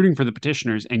 if you're rooting for the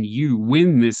petitioners and you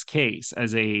win this case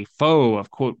as a foe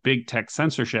of, quote, big tech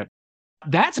censorship,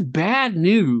 that's bad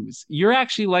news. You're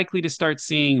actually likely to start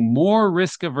seeing more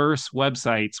risk-averse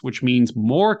websites, which means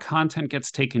more content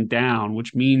gets taken down,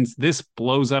 which means this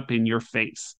blows up in your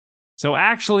face. So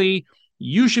actually,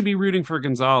 you should be rooting for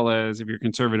Gonzalez if you're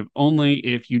conservative, only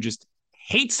if you just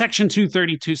hate Section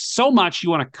 232 so much you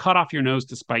want to cut off your nose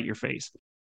to spite your face.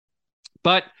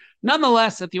 But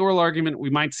nonetheless, at the oral argument,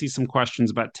 we might see some questions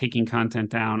about taking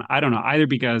content down. I don't know, either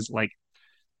because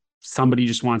somebody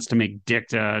just wants to make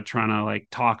dicta trying to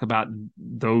talk about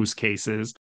those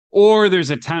cases, or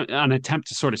there's an attempt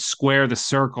to sort of square the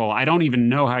circle. I don't even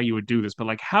know how you would do this,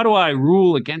 but how do I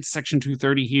rule against Section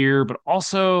 230 here, but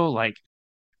also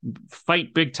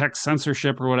fight big tech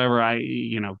censorship or whatever,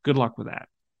 good luck with that.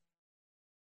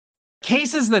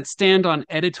 Cases that stand on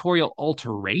editorial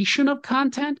alteration of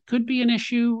content could be an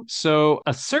issue. So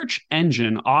a search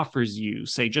engine offers you,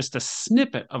 say, just a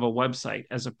snippet of a website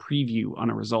as a preview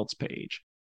on a results page.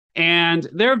 And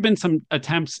there have been some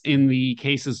attempts in the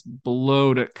cases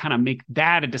below to kind of make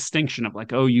that a distinction of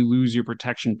like, oh, you lose your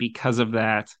protection because of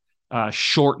that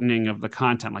shortening of the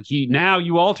content. Like now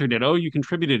you altered it. Oh, you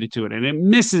contributed to it. And it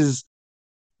misses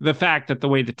the fact that the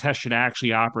way the test should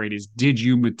actually operate is, did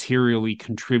you materially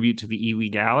contribute to the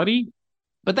illegality?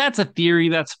 But that's a theory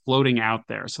that's floating out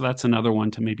there. So that's another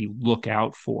one to maybe look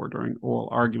out for during oral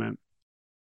argument.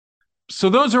 So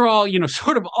those are all,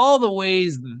 sort of all the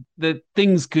ways that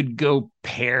things could go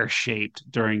pear-shaped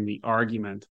during the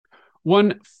argument.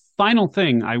 One final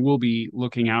thing I will be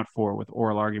looking out for with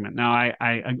oral argument. Now,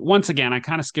 I once again, I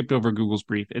kind of skipped over Google's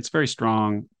brief. It's very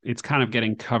strong. It's kind of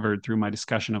getting covered through my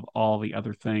discussion of all the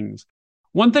other things.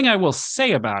 One thing I will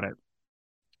say about it,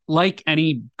 like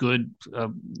any good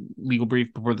legal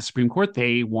brief before the Supreme Court,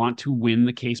 they want to win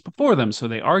the case before them. So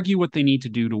they argue what they need to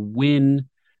do to win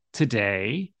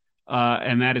today.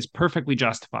 And that is perfectly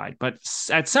justified. But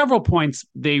at several points,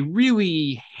 they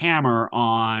really hammer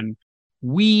on,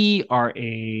 we are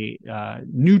a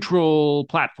neutral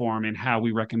platform in how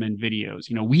we recommend videos.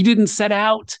 We didn't set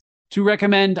out to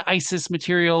recommend ISIS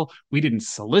material. We didn't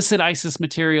solicit ISIS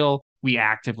material. We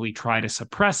actively try to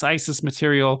suppress ISIS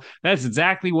material. That's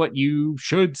exactly what you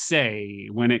should say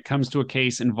when it comes to a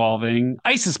case involving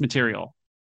ISIS material.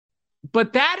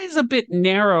 But that is a bit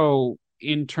narrow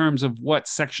in terms of what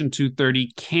Section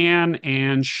 230 can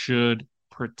and should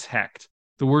protect.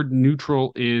 The word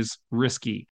neutral is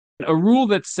risky. A rule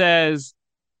that says,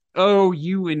 oh,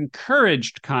 you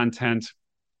encouraged content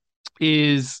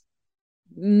is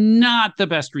not the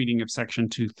best reading of Section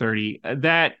 230.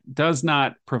 That does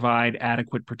not provide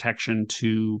adequate protection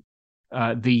to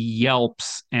the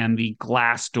Yelps and the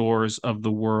Glassdoors of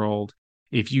the world.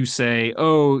 If you say,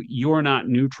 oh, you're not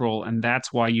neutral, and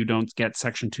that's why you don't get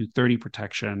Section 230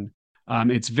 protection,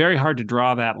 it's very hard to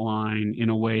draw that line in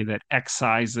a way that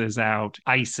excises out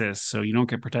ISIS, so you don't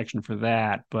get protection for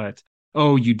that. But,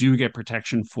 oh, you do get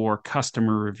protection for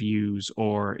customer reviews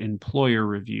or employer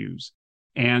reviews.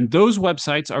 And those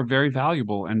websites are very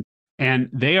valuable, and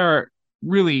they are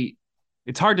really,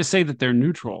 it's hard to say that they're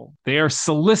neutral. They are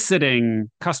soliciting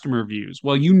customer reviews.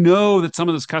 Well, that some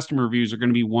of those customer reviews are going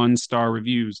to be 1-star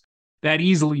reviews. That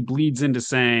easily bleeds into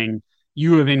saying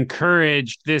you have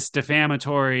encouraged this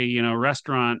defamatory,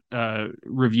 restaurant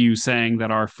review saying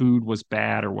that our food was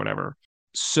bad or whatever.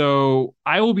 So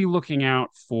I will be looking out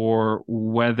for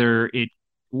whether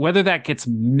that gets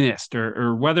missed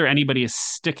or whether anybody is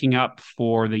sticking up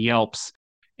for the Yelps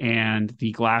and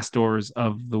the Glassdoors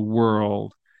of the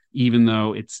world, even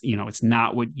though it's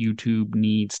not what YouTube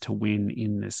needs to win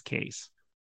in this case.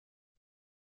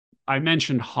 I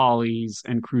mentioned Hawley's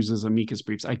and Cruz's amicus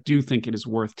briefs. I do think it is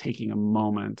worth taking a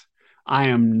moment. I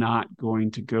am not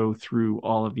going to go through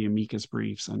all of the amicus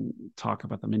briefs and talk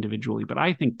about them individually, but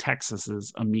I think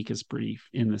Texas's amicus brief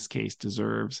in this case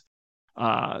deserves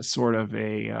sort of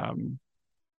a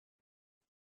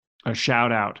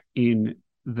shout out in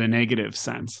the negative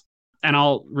sense. And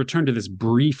I'll return to this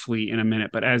briefly in a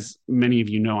minute, but as many of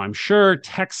you know, I'm sure,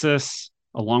 Texas,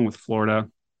 along with Florida,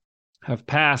 have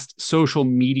passed social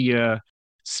media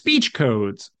speech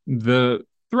codes, the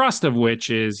thrust of which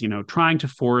is, trying to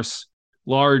force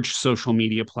large social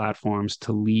media platforms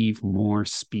to leave more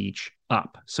speech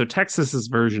up. So Texas's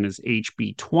version is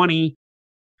HB 20.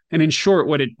 And in short,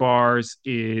 what it bars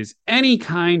is any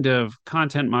kind of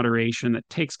content moderation that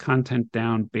takes content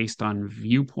down based on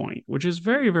viewpoint, which is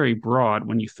very, very broad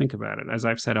when you think about it. As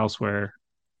I've said elsewhere,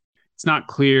 it's not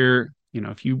clear,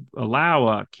 if you allow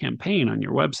a campaign on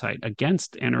your website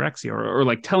against anorexia or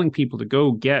like telling people to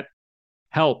go get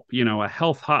help, a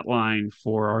health hotline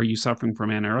for, are you suffering from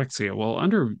anorexia? Well,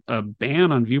 under a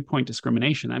ban on viewpoint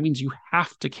discrimination, that means you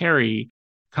have to carry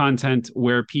content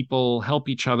where people help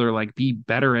each other like be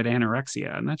better at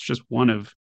anorexia. And that's just one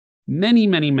of many,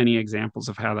 many, many examples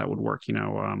of how that would work.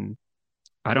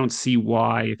 I don't see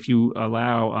why, if you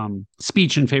allow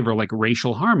speech in favor of like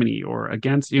racial harmony or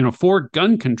against, for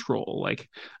gun control, like,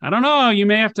 I don't know, you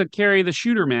may have to carry the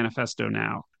shooter manifesto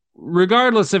now.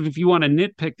 Regardless of if you want to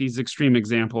nitpick these extreme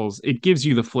examples, it gives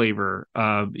you the flavor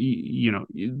of,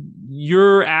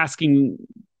 you're asking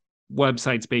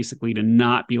websites basically to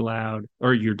not be allowed,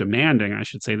 or you're demanding, I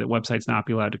should say, that websites not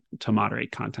be allowed to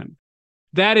moderate content.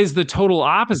 That is the total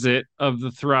opposite of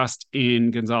the thrust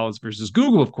in Gonzalez versus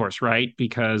Google, of course, right?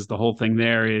 Because the whole thing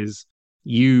there is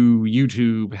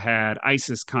YouTube had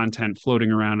ISIS content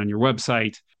floating around on your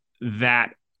website.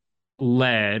 that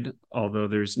led, although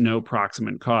there's no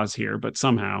proximate cause here, but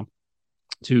somehow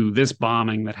to this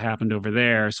bombing that happened over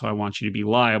there. So I want you to be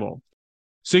liable.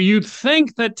 So you'd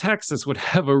think that Texas would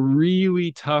have a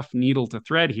really tough needle to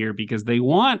thread here because they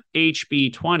want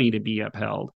HB 20 to be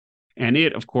upheld. And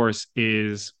it, of course,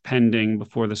 is pending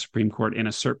before the Supreme Court in a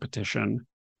cert petition.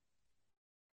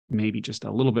 Maybe just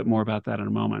a little bit more about that in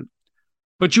a moment.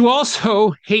 But you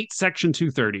also hate Section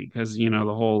 230 because, the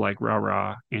whole like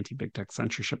rah-rah anti-big tech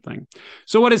censorship thing.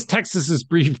 So what does Texas's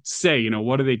brief say?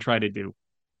 What do they try to do?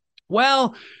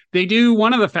 Well, they do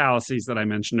one of the fallacies that I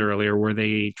mentioned earlier, where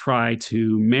they try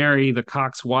to marry the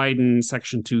Cox-Wyden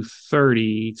Section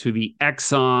 230 to the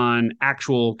Exxon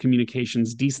Actual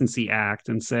Communications Decency Act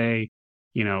and say,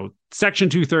 Section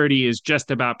 230 is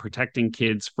just about protecting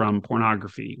kids from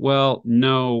pornography. Well,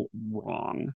 no,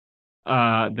 wrong.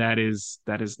 That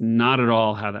is not at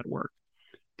all how that works.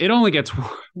 It only gets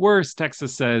worse.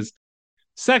 Texas says,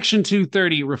 Section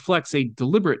 230 reflects a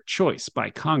deliberate choice by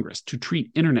Congress to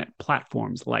treat internet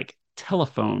platforms like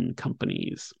telephone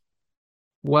companies.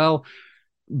 Well,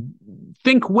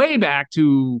 think way back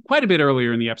to quite a bit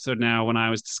earlier in the episode now when I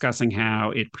was discussing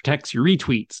how it protects your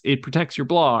retweets, it protects your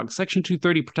blog. Section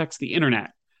 230 protects the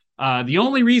internet. The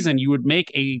only reason you would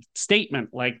make a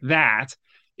statement like that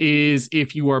is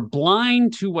if you are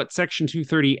blind to what Section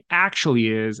 230 actually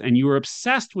is and you are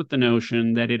obsessed with the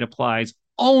notion that it applies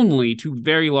only to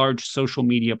very large social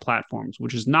media platforms,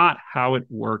 which is not how it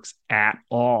works at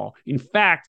all. In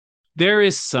fact,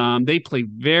 they play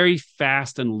very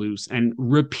fast and loose and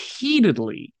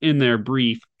repeatedly in their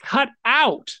brief cut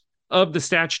out of the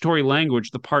statutory language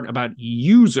the part about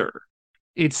user.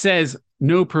 It says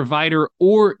no provider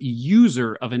or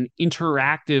user of an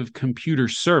interactive computer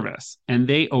service, and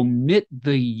they omit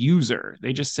the user.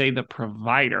 They just say the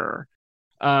provider,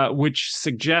 which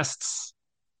suggests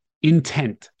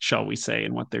intent, shall we say,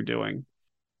 in what they're doing.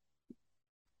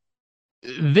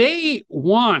 They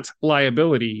want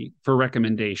liability for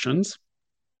recommendations,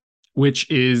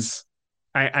 which is,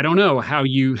 I don't know how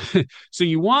you, so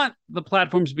you want the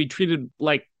platforms to be treated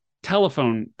like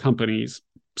telephone companies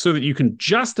so that you can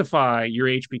justify your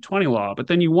HB 20 law, but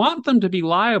then you want them to be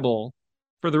liable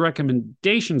for the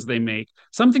recommendations they make,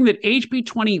 something that HB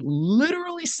 20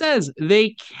 literally says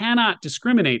they cannot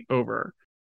discriminate over.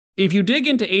 If you dig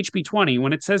into HB 20,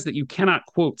 when it says that you cannot,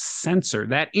 quote, censor,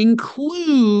 that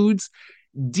includes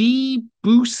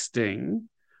deboosting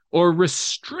or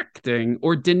restricting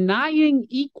or denying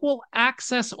equal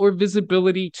access or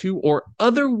visibility to or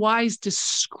otherwise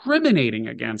discriminating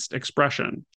against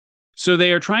expression. So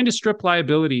they are trying to strip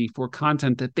liability for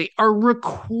content that they are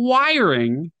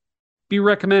requiring be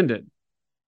recommended.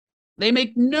 They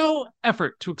make no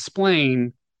effort to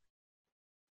explain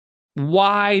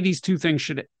why these two things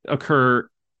should occur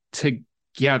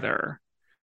together.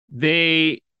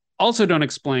 They also don't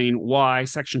explain why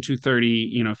Section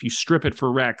 230, if you strip it for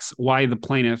recs, why the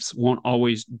plaintiffs won't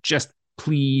always just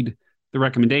plead the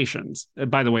recommendations.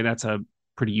 By the way, that's a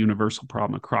pretty universal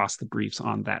problem across the briefs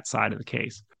on that side of the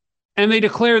case. And they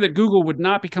declare that Google would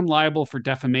not become liable for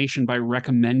defamation by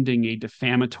recommending a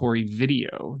defamatory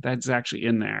video. That's actually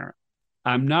in there.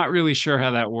 I'm not really sure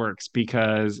how that works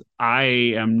because I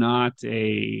am not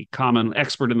a common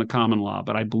expert in the common law,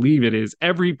 but I believe it is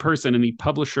every person in the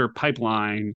publisher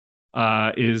pipeline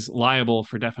is liable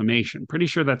for defamation. Pretty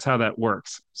sure that's how that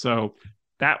works. So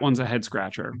that one's a head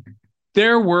scratcher.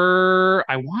 There were,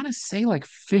 I want to say, like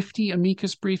 50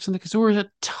 amicus briefs in the case. There was a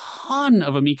ton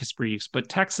of amicus briefs, but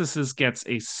Texas's gets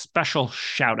a special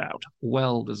shout out.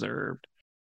 Well deserved.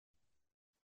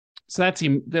 So that's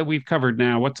that we've covered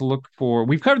now what to look for.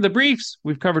 We've covered the briefs.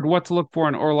 We've covered what to look for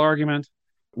in oral argument.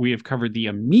 We have covered the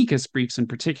amicus briefs in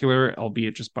particular,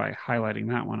 albeit just by highlighting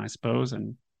that one, I suppose,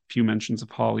 and a few mentions of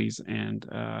Hawley's and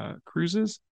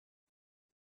Cruz's.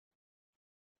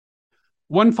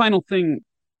 One final thing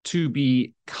to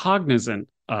be cognizant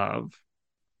of,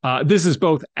 this is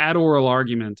both at oral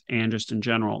argument and just in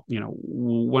general.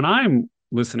 When I'm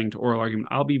listening to oral argument,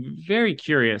 I'll be very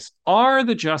curious. Are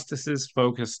the justices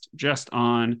focused just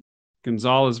on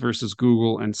Gonzalez versus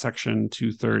Google and Section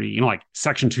 230, like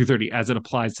Section 230 as it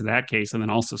applies to that case, and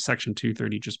then also Section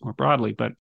 230 just more broadly?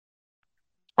 But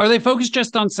are they focused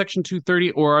just on Section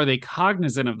 230, or are they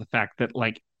cognizant of the fact that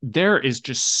there is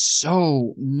just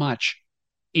so much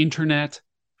internet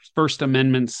First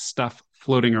Amendment stuff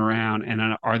floating around,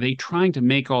 and are they trying to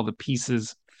make all the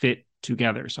pieces fit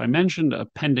together? So I mentioned a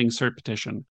pending cert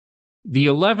petition. The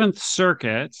 11th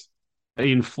Circuit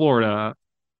in Florida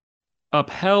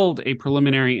upheld a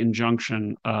preliminary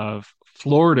injunction of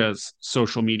Florida's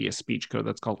social media speech code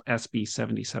that's called SB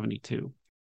 7072.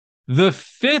 The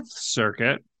 5th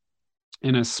Circuit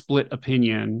in a split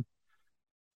opinion,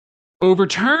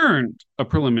 overturned a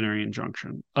preliminary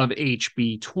injunction of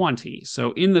HB 20.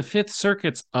 So, in the Fifth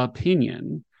Circuit's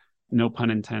opinion, no pun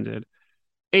intended,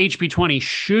 HB 20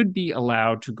 should be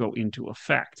allowed to go into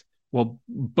effect. Well,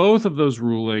 both of those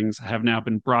rulings have now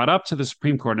been brought up to the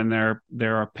Supreme Court, and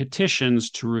there are petitions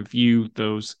to review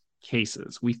those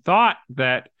cases. We thought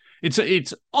that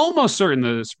it's almost certain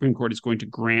the Supreme Court is going to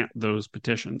grant those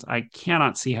petitions. I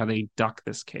cannot see how they duck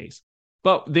this case.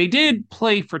 But they did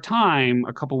play for time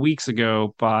a couple weeks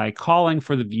ago by calling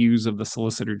for the views of the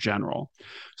Solicitor General.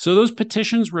 So those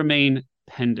petitions remain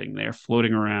pending. They're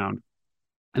floating around.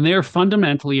 And they are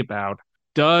fundamentally about,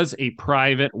 does a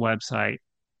private website,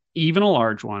 even a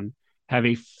large one, have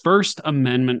a First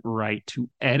Amendment right to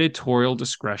editorial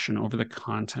discretion over the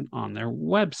content on their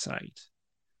website?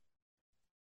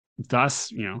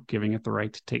 Thus, giving it the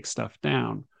right to take stuff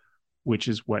down, which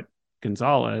is what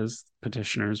Gonzalez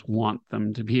petitioners want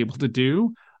them to be able to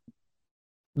do.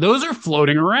 Those are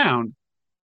floating around.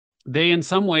 They, in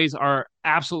some ways, are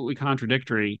absolutely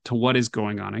contradictory to what is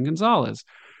going on in Gonzalez.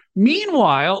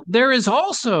 Meanwhile, there is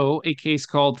also a case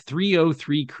called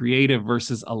 303 Creative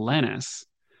versus Alenis,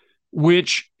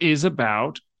 which is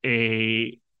about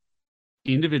a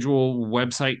individual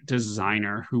website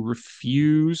designer who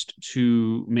refused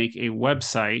to make a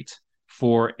website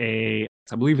for I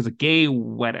believe it's a gay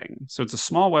wedding. So it's a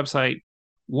small website,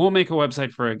 won't make a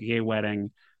website for a gay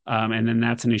wedding. And then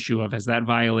that's an issue of, has that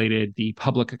violated the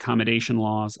public accommodation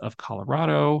laws of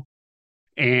Colorado?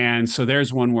 And so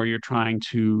there's one where you're trying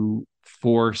to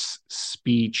force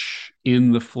speech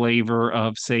in the flavor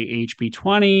of, say, HB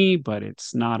 20, but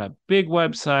it's not a big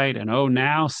website. And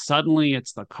now suddenly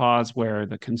it's the cause where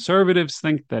the conservatives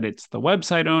think that it's the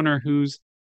website owner who's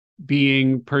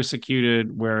being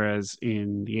persecuted, whereas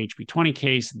in the HB 20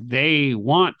 case, they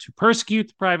want to persecute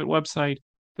the private website.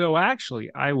 Though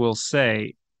actually, I will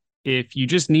say, if you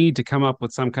just need to come up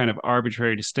with some kind of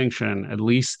arbitrary distinction, at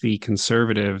least the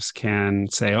conservatives can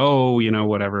say,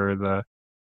 whatever, the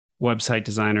website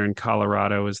designer in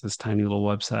Colorado is this tiny little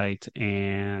website,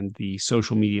 and the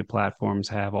social media platforms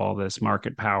have all this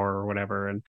market power or whatever.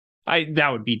 And that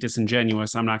would be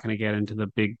disingenuous. I'm not going to get into the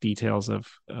big details of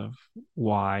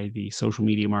why the social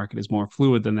media market is more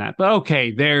fluid than that. But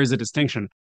okay, there's a distinction.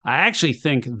 I actually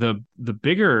think the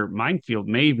bigger minefield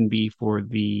may even be for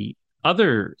the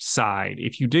other side.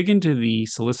 If you dig into the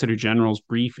Solicitor General's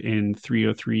brief in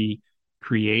 303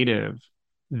 Creative,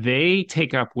 they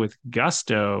take up with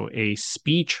gusto a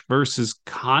speech versus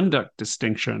conduct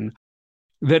distinction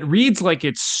that reads like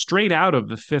it's straight out of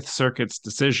the Fifth Circuit's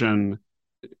decision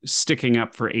sticking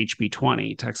up for HB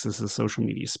 20, Texas's social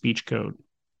media speech code.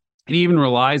 It even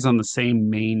relies on the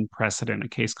same main precedent, a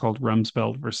case called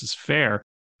Rumsfeld versus Fair.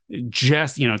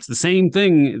 Just, it's the same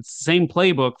thing. It's the same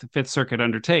playbook the Fifth Circuit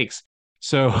undertakes.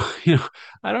 So,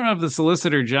 I don't know if the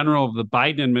Solicitor General of the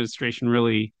Biden administration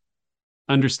really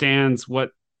understands what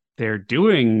they're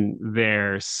doing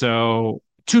there. So,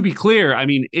 to be clear,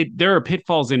 there are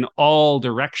pitfalls in all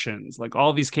directions. Like,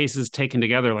 all these cases taken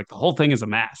together, like the whole thing is a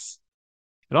mess.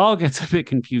 It all gets a bit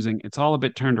confusing. It's all a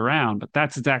bit turned around, but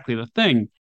that's exactly the thing.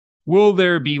 Will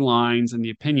there be lines in the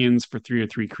opinions for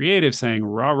 303 Creative saying,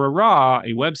 rah, rah, rah,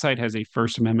 a website has a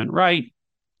First Amendment right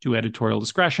to editorial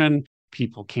discretion.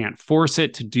 People can't force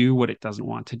it to do what it doesn't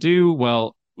want to do.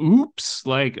 Well, oops,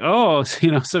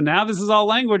 so now this is all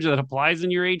language that applies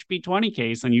in your HB 20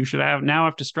 case, and you should now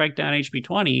have to strike down HB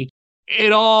 20.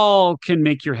 It all can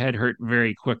make your head hurt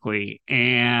very quickly.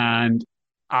 And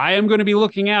I am going to be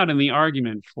looking out in the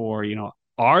argument for,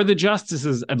 are the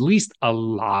justices at least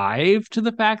alive to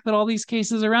the fact that all these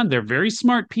cases are around? They're very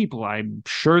smart people. I'm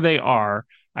sure they are.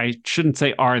 I shouldn't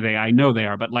say are they. I know they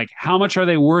are. But how much are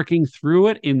they working through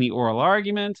it in the oral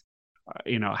argument?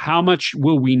 How much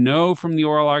will we know from the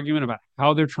oral argument about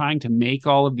how they're trying to make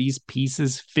all of these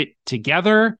pieces fit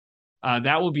together?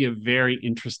 That will be a very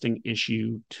interesting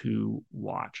issue to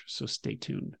watch. So stay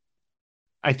tuned.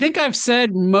 I think I've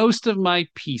said most of my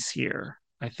piece here.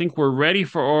 I think we're ready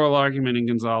for oral argument in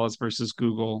Gonzalez versus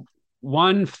Google.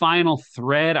 One final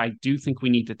thread I do think we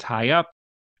need to tie up.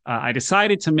 I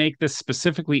decided to make this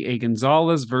specifically a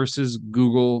Gonzalez versus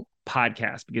Google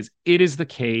podcast because it is the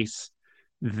case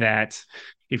that,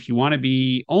 if you want to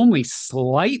be only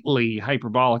slightly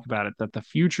hyperbolic about it, that the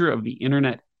future of the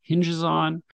internet hinges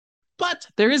on. But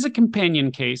there is a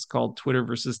companion case called Twitter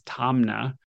versus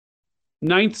Taamneh.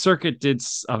 Ninth Circuit did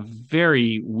a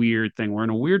very weird thing. We're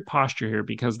in a weird posture here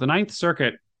because the Ninth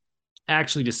Circuit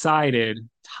actually decided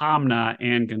Taamneh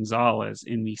and Gonzalez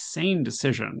in the same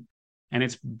decision. And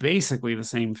it's basically the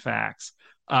same facts.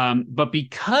 But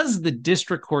because the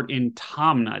district court in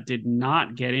Tomna did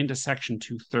not get into Section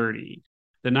 230,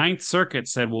 the Ninth Circuit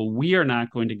said, well, we are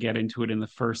not going to get into it in the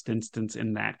first instance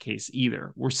in that case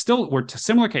either. We're to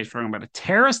similar case. We're talking about a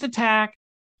terrorist attack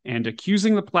and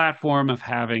accusing the platform of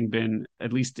having been,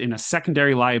 at least in a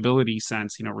secondary liability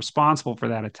sense, responsible for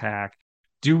that attack.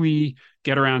 Do we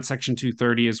get around Section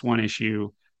 230 as one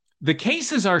issue? The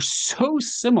cases are so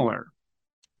similar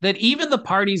that even the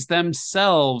parties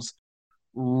themselves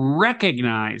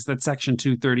recognize that Section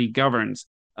 230 governs.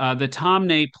 The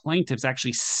Tomnay plaintiffs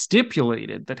actually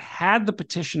stipulated that had the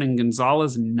petition in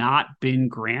Gonzalez not been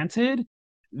granted,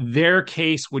 their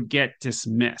case would get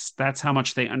dismissed. That's how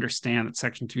much they understand that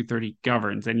Section 230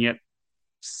 governs. And yet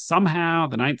somehow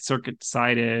the Ninth Circuit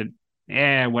decided,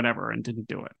 whatever, and didn't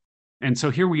do it. And so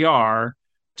here we are.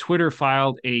 Twitter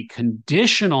filed a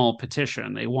conditional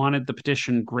petition. They wanted the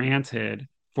petition granted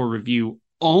for review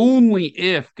only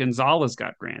if Gonzalez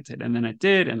got granted. And then it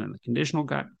did, and then the conditional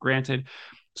got granted.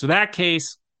 So that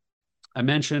case, I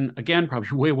mentioned, again,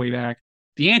 probably way, way back,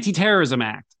 the Anti-Terrorism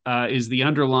Act is the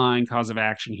underlying cause of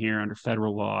action here under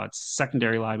federal law. It's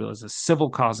secondary liability. It's a civil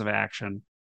cause of action.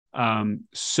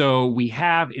 So we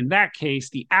have, in that case,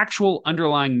 the actual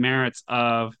underlying merits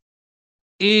of,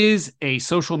 is a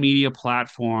social media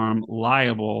platform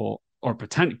liable or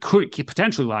could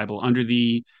potentially liable under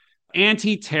the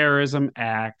Anti-Terrorism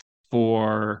Act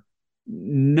for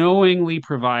knowingly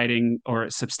providing or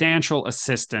substantial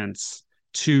assistance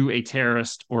to a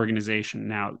terrorist organization.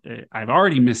 Now, I've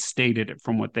already misstated it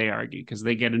from what they argue, because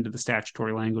they get into the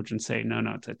statutory language and say, no,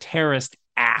 it's a terrorist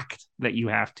act that you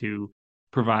have to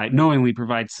knowingly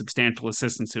provide substantial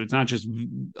assistance to. It's not just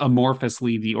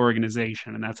amorphously the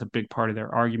organization, and that's a big part of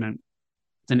their argument.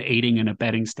 It's an aiding and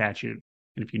abetting statute.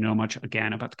 And if you know much,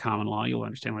 again, about the common law, you'll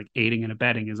understand like aiding and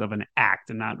abetting is of an act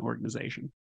and not an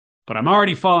organization. But I'm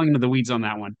already falling into the weeds on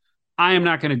that one. I am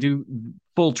not going to do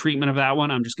full treatment of that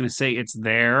one. I'm just going to say it's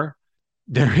there.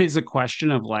 There is a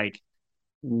question of like,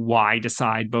 why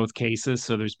decide both cases?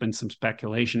 So there's been some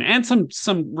speculation and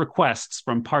some requests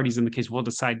from parties in the case. We'll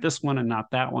decide this one and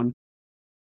not that one.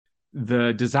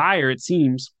 The desire, it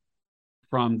seems,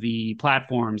 from the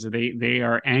platforms, they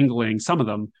are angling, some of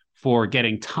them, for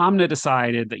getting Tomna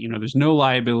decided that, there's no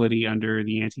liability under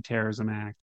the Anti-Terrorism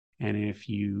Act. And if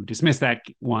you dismiss that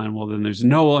one, well, then there's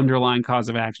no underlying cause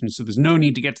of action. So there's no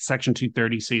need to get to Section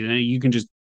 230. So you can just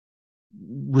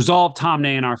resolve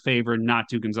Tomna in our favor and not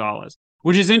do Gonzalez,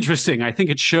 which is interesting. I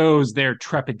think it shows their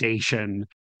trepidation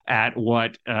at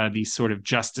what the sort of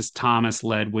Justice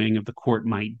Thomas-led wing of the court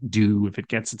might do if it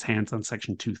gets its hands on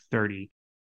Section 230.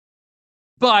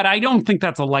 But I don't think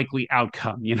that's a likely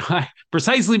outcome,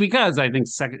 precisely because I think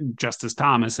Justice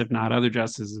Thomas, if not other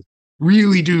justices,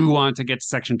 really do want to get to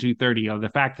Section 230. The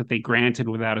fact that they granted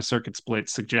without a circuit split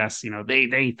suggests,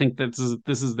 they think that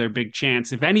this is their big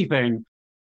chance. If anything,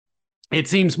 it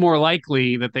seems more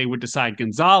likely that they would decide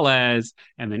Gonzalez,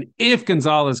 and then if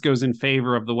Gonzalez goes in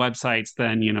favor of the websites,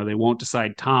 then, they won't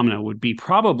decide Tomna, would be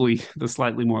probably the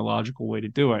slightly more logical way to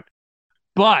do it.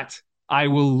 But I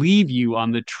will leave you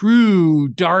on the true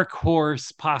dark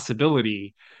horse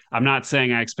possibility. I'm not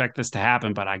saying I expect this to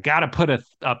happen, but I got to put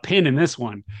a pin in this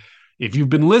one. If you've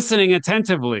been listening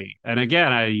attentively, and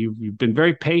again, you've been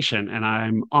very patient, and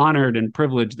I'm honored and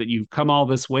privileged that you've come all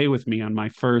this way with me on my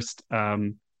first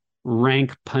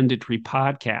rank punditry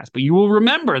podcast. But you will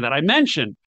remember that I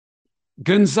mentioned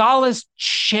Gonzalez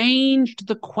changed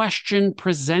the question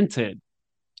presented,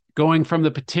 going from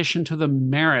the petition to the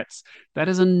merits. That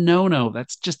is a no-no.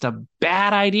 That's just a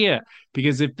bad idea,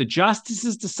 because if the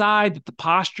justices decide that the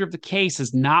posture of the case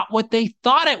is not what they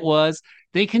thought it was,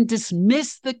 they can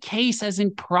dismiss the case as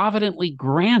improvidently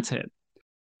granted.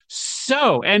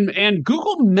 So, and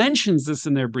Google mentions this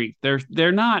in their brief.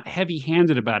 They're not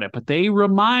heavy-handed about it, but they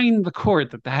remind the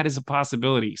court that is a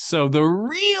possibility. So the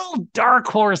real dark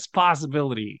horse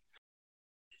possibility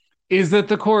is that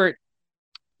the court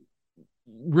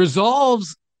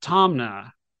resolves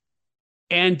Tomna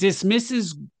and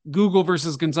dismisses Google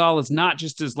versus Gonzalez not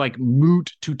just as like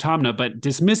moot to Tomna, but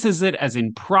dismisses it as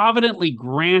improvidently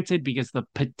granted because the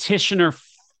petitioner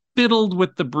fiddled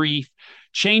with the brief,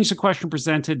 changed the question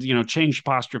presented, changed the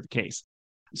posture of the case.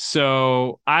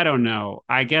 So I don't know.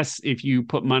 I guess if you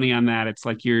put money on that, it's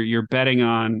like you're betting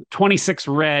on 26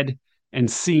 red and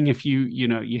seeing if you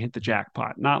hit the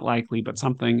jackpot. Not likely, but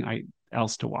something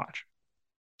else to watch.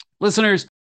 Listeners,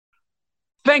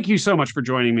 thank you so much for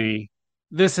joining me.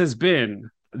 This has been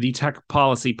the Tech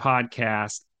Policy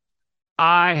Podcast.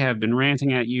 I have been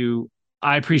ranting at you.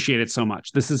 I appreciate it so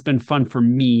much. This has been fun for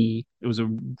me. It was a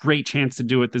great chance to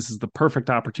do it. This is the perfect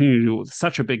opportunity to do it with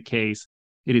such a big case.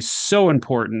 It is so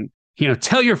important.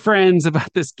 tell your friends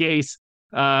about this case.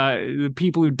 The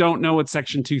people who don't know what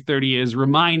Section 230 is,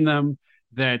 remind them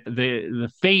that the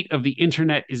fate of the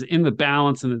internet is in the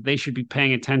balance and that they should be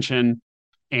paying attention,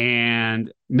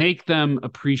 and make them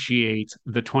appreciate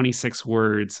the 26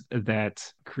 words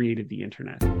that created the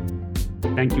internet.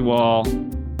 Thank you all.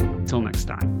 Till next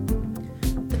time.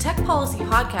 The Tech Policy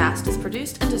Podcast is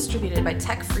produced and distributed by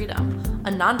Tech Freedom,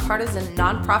 a nonpartisan,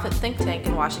 nonprofit think tank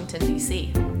in Washington,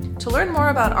 D.C. To learn more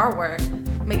about our work,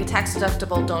 make a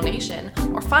tax-deductible donation,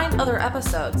 or find other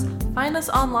episodes, find us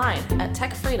online at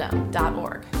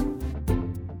techfreedom.org.